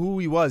don't know who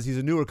he was. He's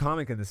a newer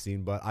comic in the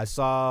scene, but I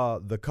saw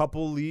the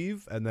couple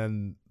leave and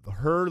then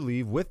her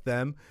leave with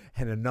them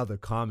and another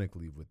comic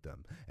leave with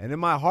them. And in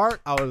my heart,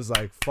 I was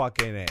like,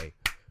 fucking A,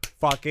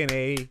 fucking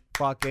A,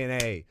 fucking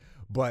A.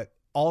 But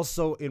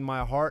also in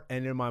my heart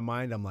and in my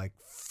mind, I'm like,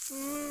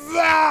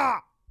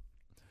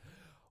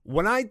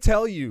 when I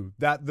tell you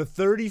that the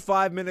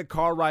 35-minute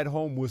car ride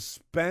home was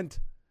spent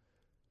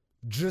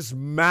just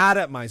mad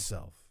at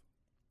myself,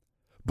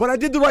 but I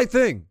did the right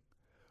thing,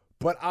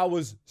 but I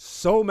was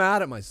so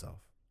mad at myself.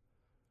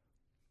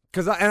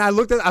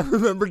 I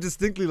remember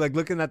distinctly like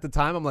looking at the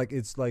time, I'm like,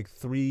 it's like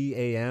 3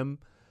 a.m.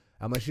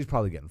 I'm like, she's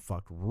probably getting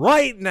fucked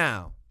right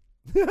now.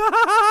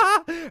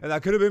 And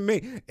that could have been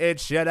me. It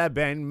should have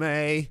been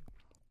me.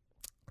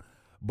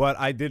 But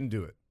I didn't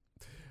do it.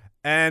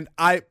 And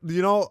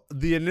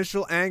the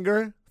initial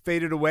anger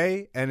faded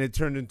away and it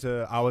turned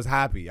into, I was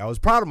happy. I was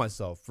proud of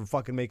myself for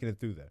fucking making it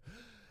through there.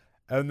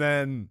 And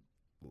then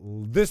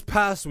this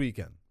past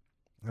weekend,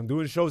 I'm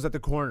doing shows at the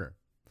Corner.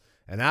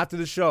 And after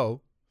the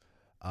show,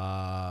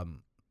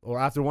 or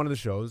after one of the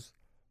shows,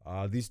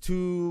 these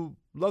two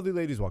lovely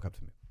ladies walk up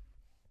to me.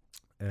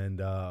 And,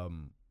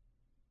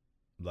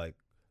 like,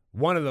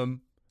 one of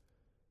them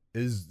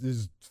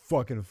is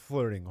fucking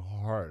flirting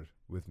hard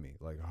with me.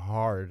 Like,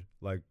 hard.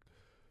 Like,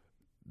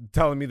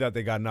 telling me that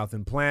they got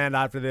nothing planned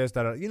after this,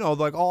 that,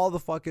 like all the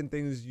fucking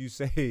things you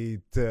say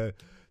to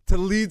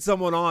lead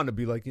someone on to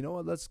be like, you know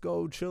what, let's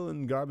go chill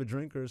and grab a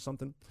drink or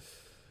something.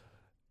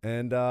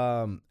 And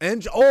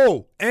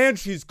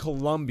she's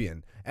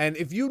Colombian. And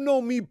if you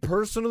know me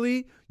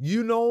personally,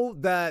 you know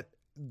that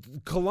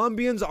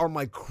Colombians are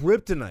my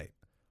kryptonite.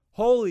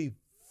 Holy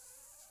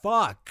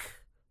fuck.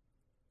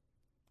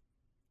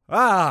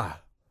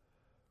 But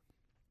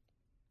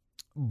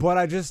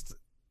I just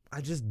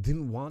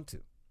didn't want to.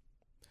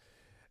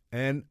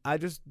 And I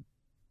just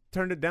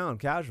turned it down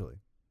casually.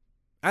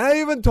 And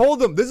I even told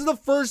them, this is the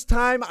first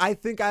time I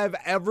think I've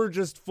ever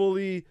just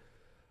fully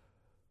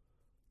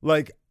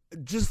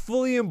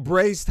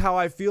embraced how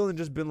I feel and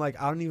just been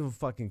like, I don't even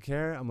fucking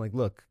care. I'm like,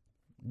 look,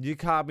 you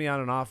caught me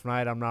on an off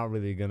night. I'm not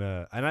really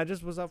gonna, and I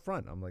just was up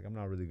front. I'm like, I'm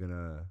not really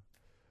gonna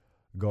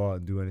go out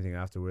and do anything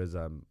afterwards.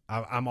 I'm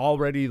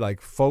already like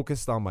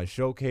focused on my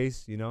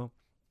showcase,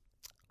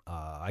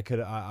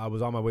 I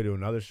was on my way to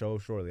another show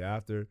shortly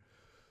after.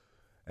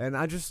 And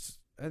I just,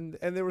 and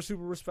they were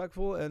super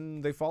respectful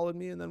and they followed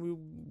me and then we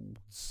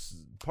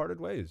parted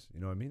ways, you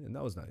know what I mean? And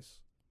that was nice.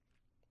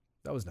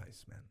 That was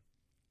nice, man.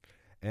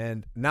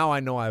 And now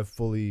I know I've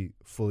fully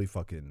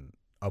fucking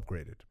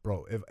upgraded.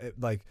 Bro, if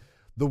like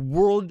the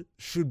world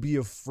should be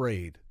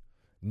afraid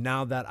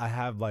now that I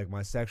have like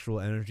my sexual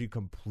energy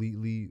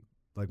completely,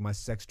 like my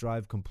sex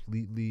drive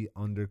completely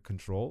under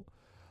control.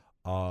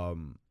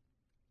 And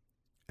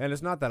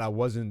it's not that I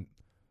wasn't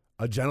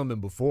a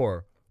gentleman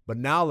before, but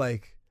now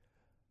like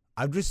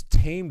I've just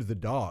tamed the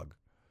dog.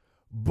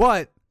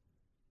 But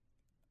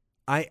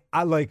I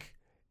like,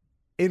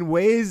 in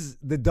ways,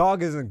 the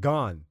dog isn't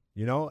gone,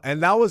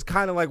 And that was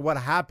kind of like what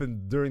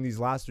happened during these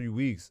last 3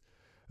 weeks.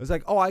 It was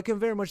like, oh, I can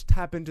very much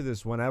tap into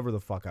this whenever the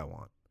fuck I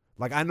want.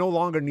 Like, I no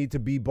longer need to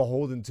be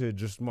beholden to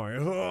just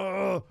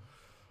my...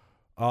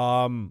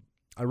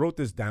 I wrote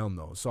this down,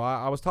 though. So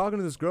I was talking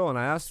to this girl, and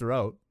I asked her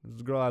out. This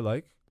is a girl I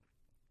like.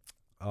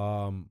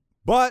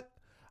 But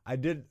I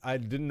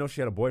didn't know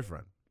she had a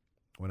boyfriend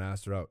when I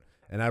asked her out.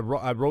 And I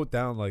wrote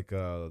down like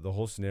the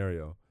whole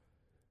scenario.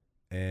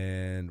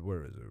 And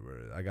where is it?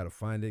 I gotta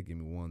find it. Give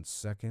me 1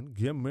 second.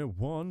 Give me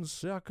 1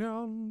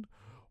 second.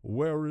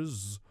 Where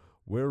is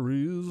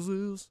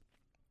this?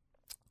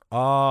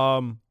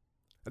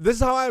 This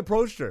is how I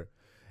approached her.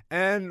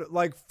 And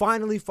like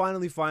finally,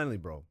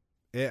 bro.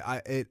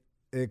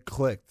 It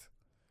clicked.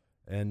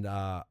 And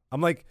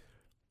I'm like,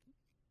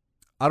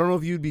 I don't know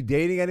if you'd be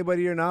dating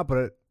anybody or not,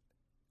 but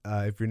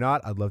if you're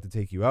not, I'd love to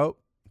take you out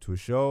to a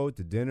show,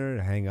 to dinner,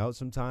 to hang out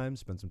sometime,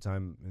 spend some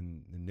time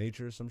in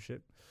nature or some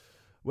shit.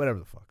 Whatever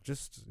the fuck.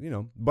 Just,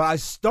 But I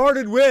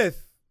started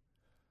with,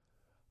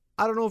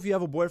 I don't know if you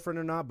have a boyfriend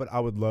or not, but I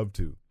would love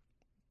to.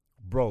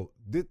 Bro,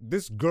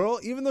 this girl,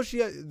 even though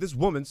this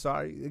woman,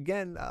 sorry,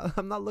 again,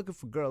 I'm not looking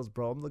for girls,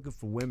 bro. I'm looking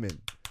for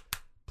women.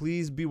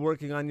 Please be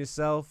working on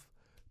yourself.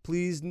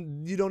 Please,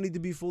 you don't need to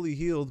be fully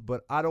healed,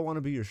 but I don't want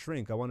to be your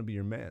shrink. I want to be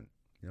your man.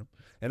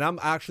 And I'm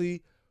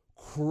actually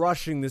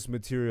crushing this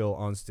material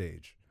on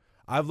stage.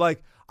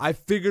 I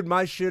figured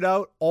my shit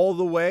out all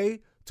the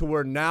way to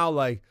where now,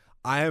 like,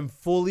 I am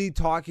fully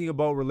talking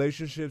about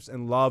relationships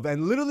and love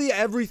and literally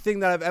everything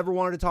that I've ever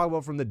wanted to talk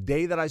about from the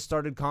day that I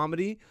started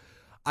comedy.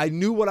 I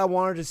knew what I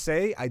wanted to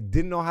say. I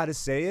didn't know how to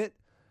say it.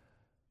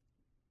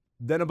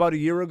 Then about a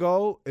year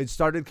ago, it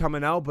started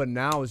coming out, but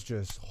now it's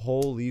just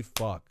holy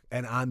fuck.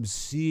 And I'm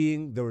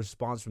seeing the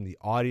response from the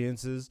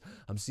audiences.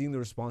 I'm seeing the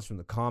response from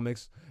the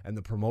comics and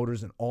the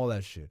promoters and all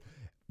that shit.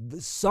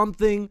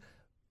 Something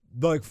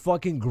like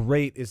fucking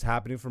great is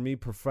happening for me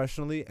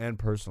professionally and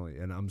personally.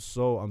 And I'm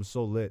so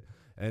lit.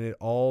 And it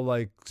all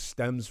like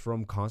stems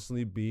from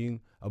constantly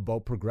being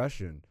about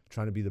progression,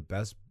 trying to be the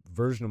best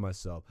version of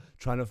myself,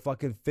 trying to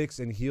fucking fix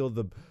and heal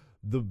the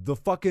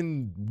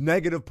fucking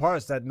negative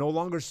parts that no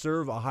longer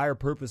serve a higher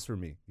purpose for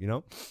me, you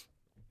know?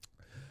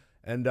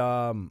 And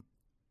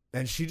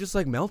she just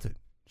like melted.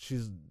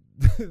 She's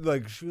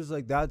like, she was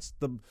like, that's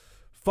the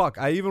fuck.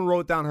 I even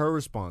wrote down her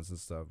response and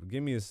stuff.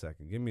 Give me a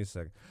second.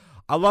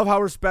 I love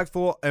how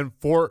respectful and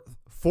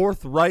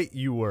forthright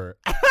you were.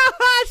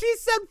 She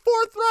said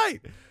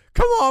forthright.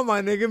 Come on,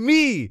 my nigga.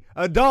 Me,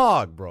 a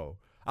dog, bro.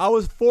 I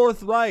was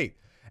forthright.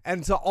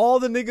 And to all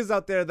the niggas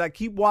out there that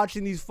keep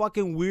watching these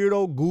fucking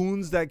weirdo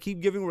goons that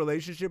keep giving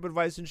relationship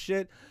advice and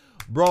shit,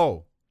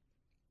 bro,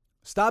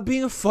 stop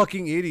being a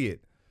fucking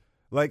idiot.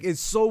 Like, it's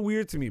so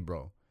weird to me,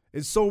 bro.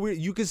 It's so weird.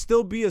 You can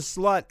still be a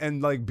slut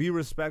and, like, be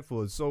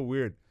respectful. It's so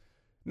weird.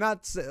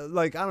 Not,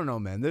 like, I don't know,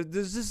 man.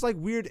 There's this, like,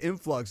 weird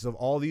influx of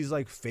all these,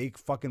 like, fake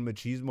fucking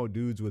machismo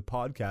dudes with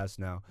podcasts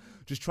now.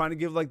 Just trying to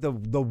give, like, the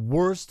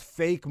worst,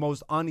 fake,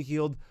 most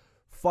unhealed,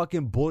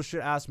 fucking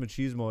bullshit-ass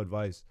machismo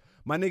advice.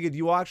 My nigga, do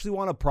you actually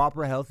want a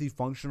proper, healthy,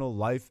 functional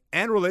life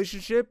and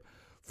relationship?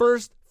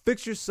 First,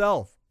 fix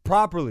yourself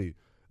properly.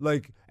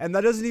 Like, and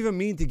that doesn't even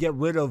mean to get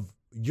rid of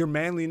your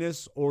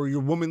manliness or your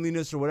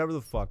womanliness or whatever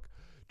the fuck.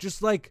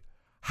 Just, like,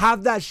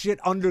 have that shit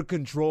under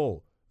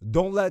control.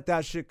 Don't let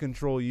that shit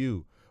control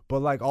you.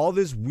 But, like, all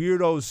this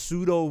weirdo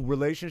pseudo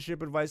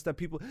relationship advice that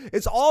people,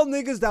 it's all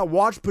niggas that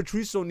watched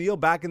Patrice O'Neal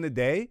back in the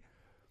day,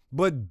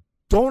 but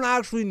don't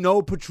actually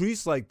know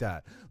Patrice like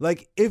that.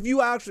 Like, if you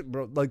actually,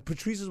 bro, like,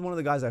 Patrice is one of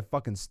the guys I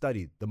fucking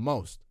studied the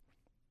most.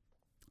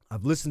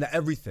 I've listened to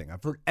everything.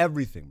 I've heard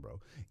everything,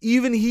 bro.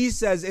 Even he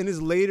says in his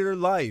later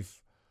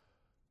life,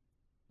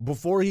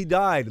 before he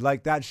died,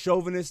 like, that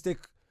chauvinistic,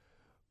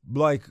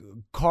 like,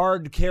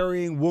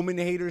 card-carrying woman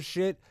hater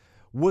shit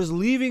was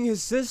leaving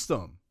his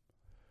system.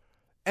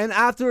 And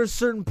after a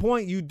certain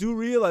point, you do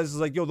realize,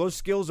 like, yo, those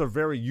skills are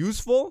very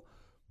useful,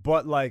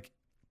 but, like,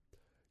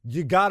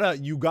 you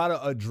gotta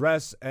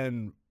address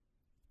and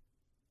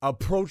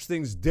approach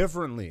things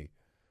differently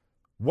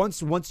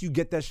once you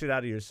get that shit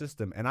out of your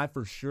system. And I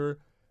for sure,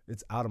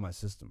 it's out of my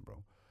system,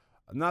 bro.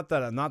 Not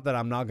that I'm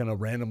not gonna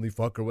randomly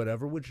fuck or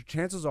whatever, which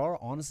chances are,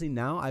 honestly,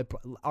 now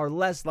are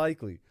less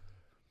likely.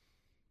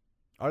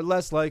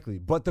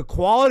 But the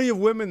quality of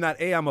women that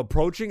I'm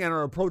approaching and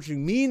are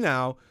approaching me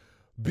now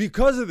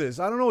because of this,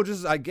 I don't know,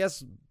 just I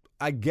guess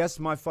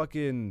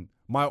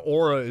my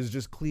aura is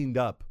just cleaned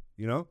up,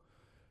 you know?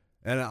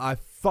 And I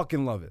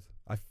fucking love it.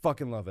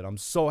 I'm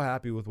so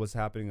happy with what's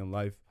happening in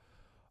life,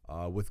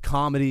 with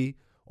comedy,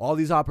 all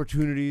these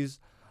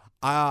opportunities.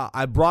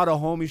 I brought a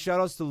homie,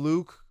 shout outs to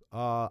Luke.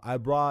 I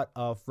brought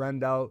a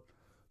friend out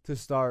to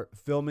start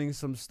filming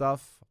some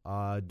stuff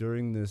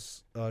during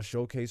this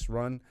showcase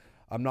run.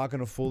 I'm not going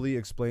to fully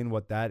explain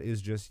what that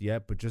is just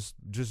yet, but just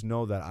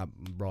know that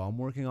I'm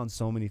working on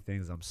so many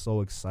things. I'm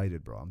so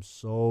excited, bro. I'm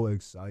so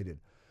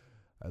excited.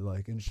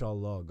 Like,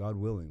 inshallah, God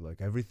willing, like,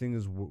 everything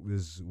is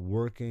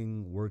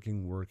working.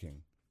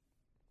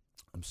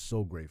 I'm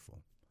so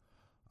grateful.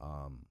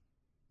 But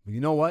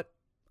you know what?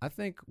 I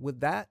think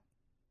with that,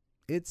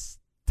 it's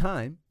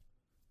time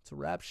to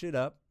wrap shit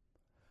up.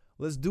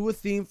 Let's do a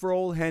theme for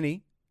old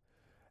Henny.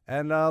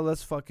 And I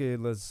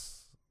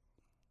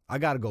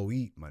gotta go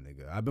eat, my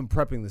nigga. I've been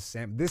prepping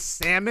this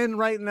salmon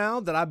right now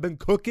that I've been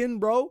cooking,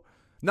 bro.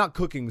 Not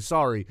cooking,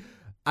 sorry.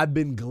 I've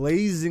been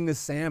glazing the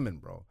salmon,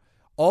 bro,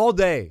 all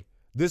day.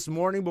 This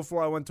morning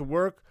before I went to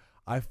work,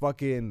 let me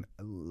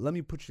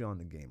put you on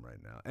the game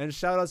right now. And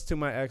shout outs to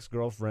my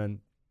ex-girlfriend,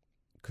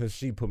 because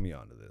she put me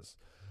onto this.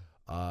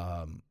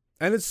 And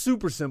it's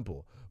super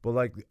simple, but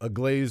like a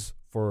glaze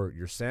for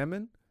your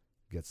salmon,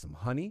 get some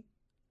honey,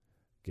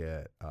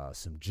 get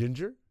some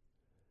ginger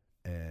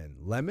and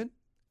lemon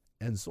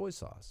and soy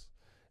sauce.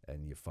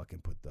 And you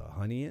fucking put the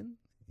honey in,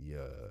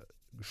 you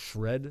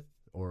shred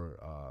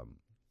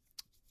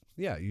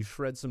you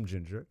shred some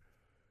ginger.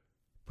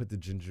 Put the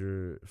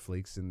ginger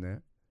flakes in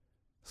there,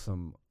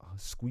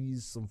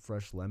 squeeze some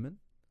fresh lemon,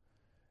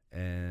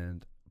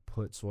 and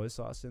put soy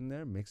sauce in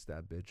there. Mix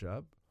that bitch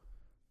up.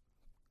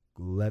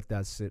 Let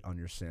that sit on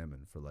your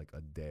salmon for like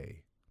a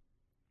day.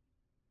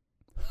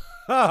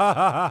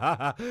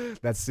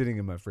 That's sitting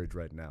in my fridge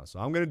right now. So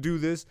I'm going to do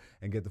this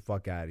and get the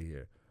fuck out of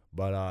here.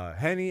 But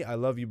Henny, I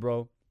love you,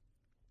 bro.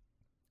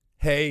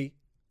 Hey,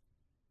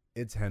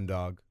 it's Hen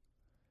Dog.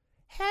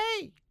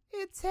 Hey,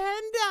 it's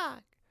Hen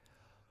Dog.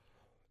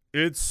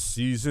 It's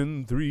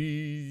season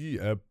 3,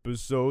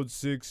 episode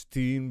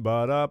 16.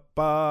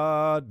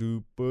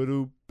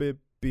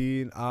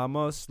 Ba-da-ba-doop-a-doop-bip-bean. I'm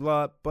a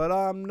slut, but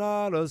I'm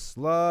not a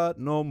slut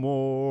no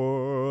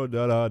more.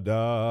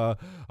 Da-da-da.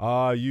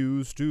 I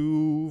used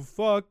to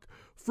fuck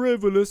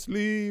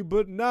frivolously,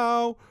 but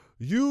now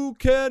you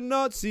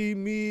cannot see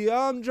me.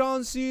 I'm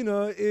John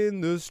Cena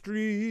in the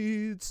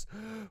streets.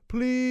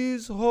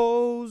 Please,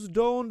 hoes,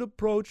 don't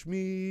approach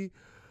me,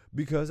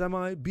 because I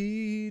might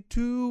be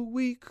too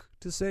weak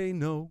to say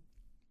no.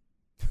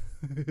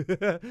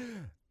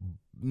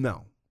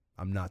 No,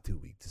 I'm not too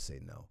weak to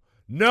say no.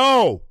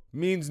 No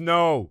means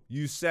no,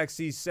 you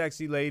sexy,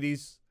 sexy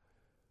ladies.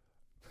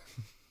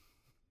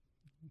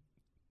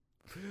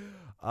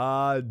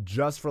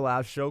 Just for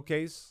Laughs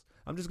showcase.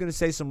 I'm just gonna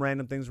say some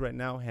random things right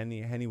now.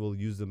 Henny will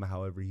use them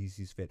however he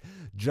sees fit.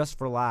 Just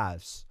for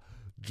Laughs.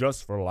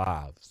 Just for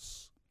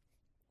Laughs.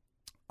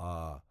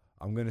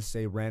 I'm gonna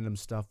say random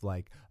stuff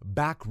like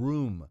Back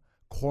Room,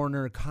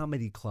 Corner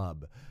Comedy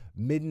Club,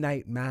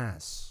 Midnight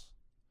Mass.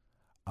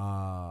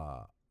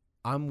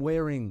 I'm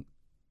wearing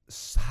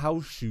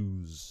house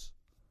shoes.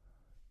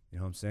 You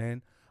know what I'm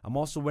saying? I'm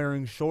also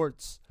wearing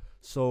shorts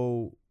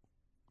so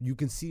you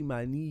can see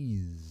my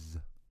knees.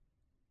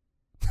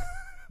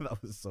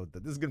 That was so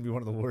dead. This is going to be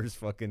one of the worst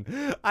fucking...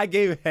 I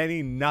gave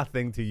Henny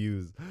nothing to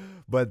use,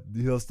 but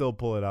he'll still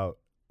pull it out.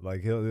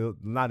 Like, he'll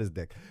not his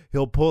dick.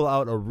 He'll pull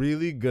out a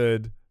really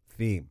good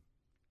theme.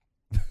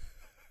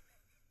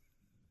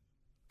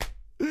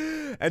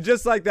 And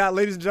just like that,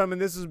 ladies and gentlemen,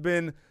 this has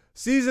been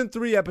Season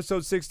 3,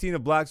 Episode 16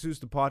 of Black Zeus,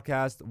 the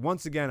podcast.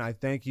 Once again, I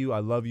thank you. I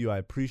love you. I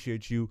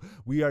appreciate you.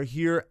 We are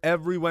here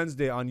every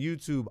Wednesday on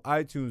YouTube,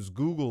 iTunes,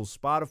 Google,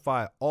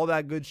 Spotify, all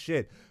that good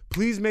shit.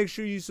 Please make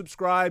sure you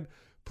subscribe.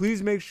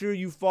 Please make sure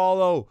you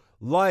follow,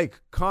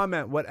 like,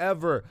 comment,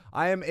 whatever.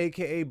 I am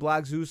AKA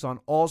Black Zeus on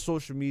all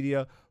social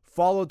media.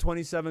 Follow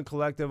 27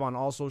 Collective on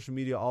all social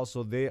media.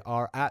 Also, they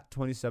are at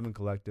 27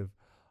 Collective.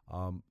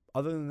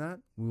 Other than that,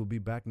 we will be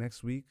back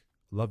next week.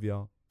 Love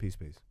y'all. Peace,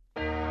 peace.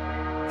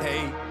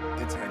 Hey,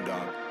 it's Hen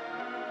Dog.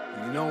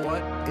 You know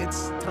what?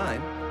 It's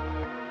time.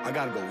 I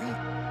gotta go eat.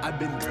 I've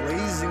been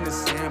glazing the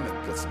salmon.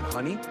 Get some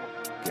honey,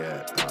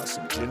 get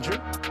some ginger,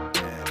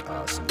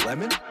 and some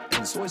lemon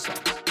and soy sauce.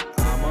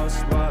 I'm a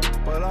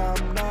slut, but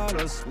I'm not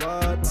a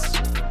slut.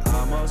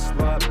 I'm a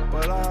slut,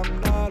 but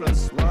I'm not a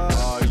slut.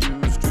 I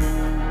used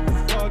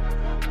to fuck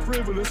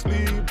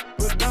frivolously,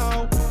 but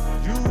now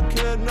you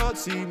cannot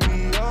see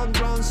me. I'm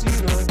John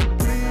Cena.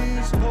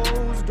 Please,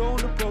 hoes,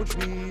 don't approach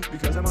me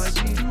because I might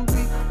be too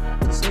weak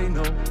to say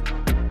no.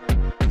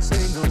 To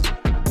say no.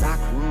 Back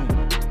Room,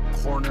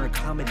 Corner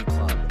Comedy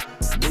Club,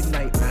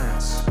 Midnight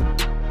Mass,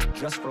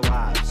 Just for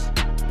Laughs.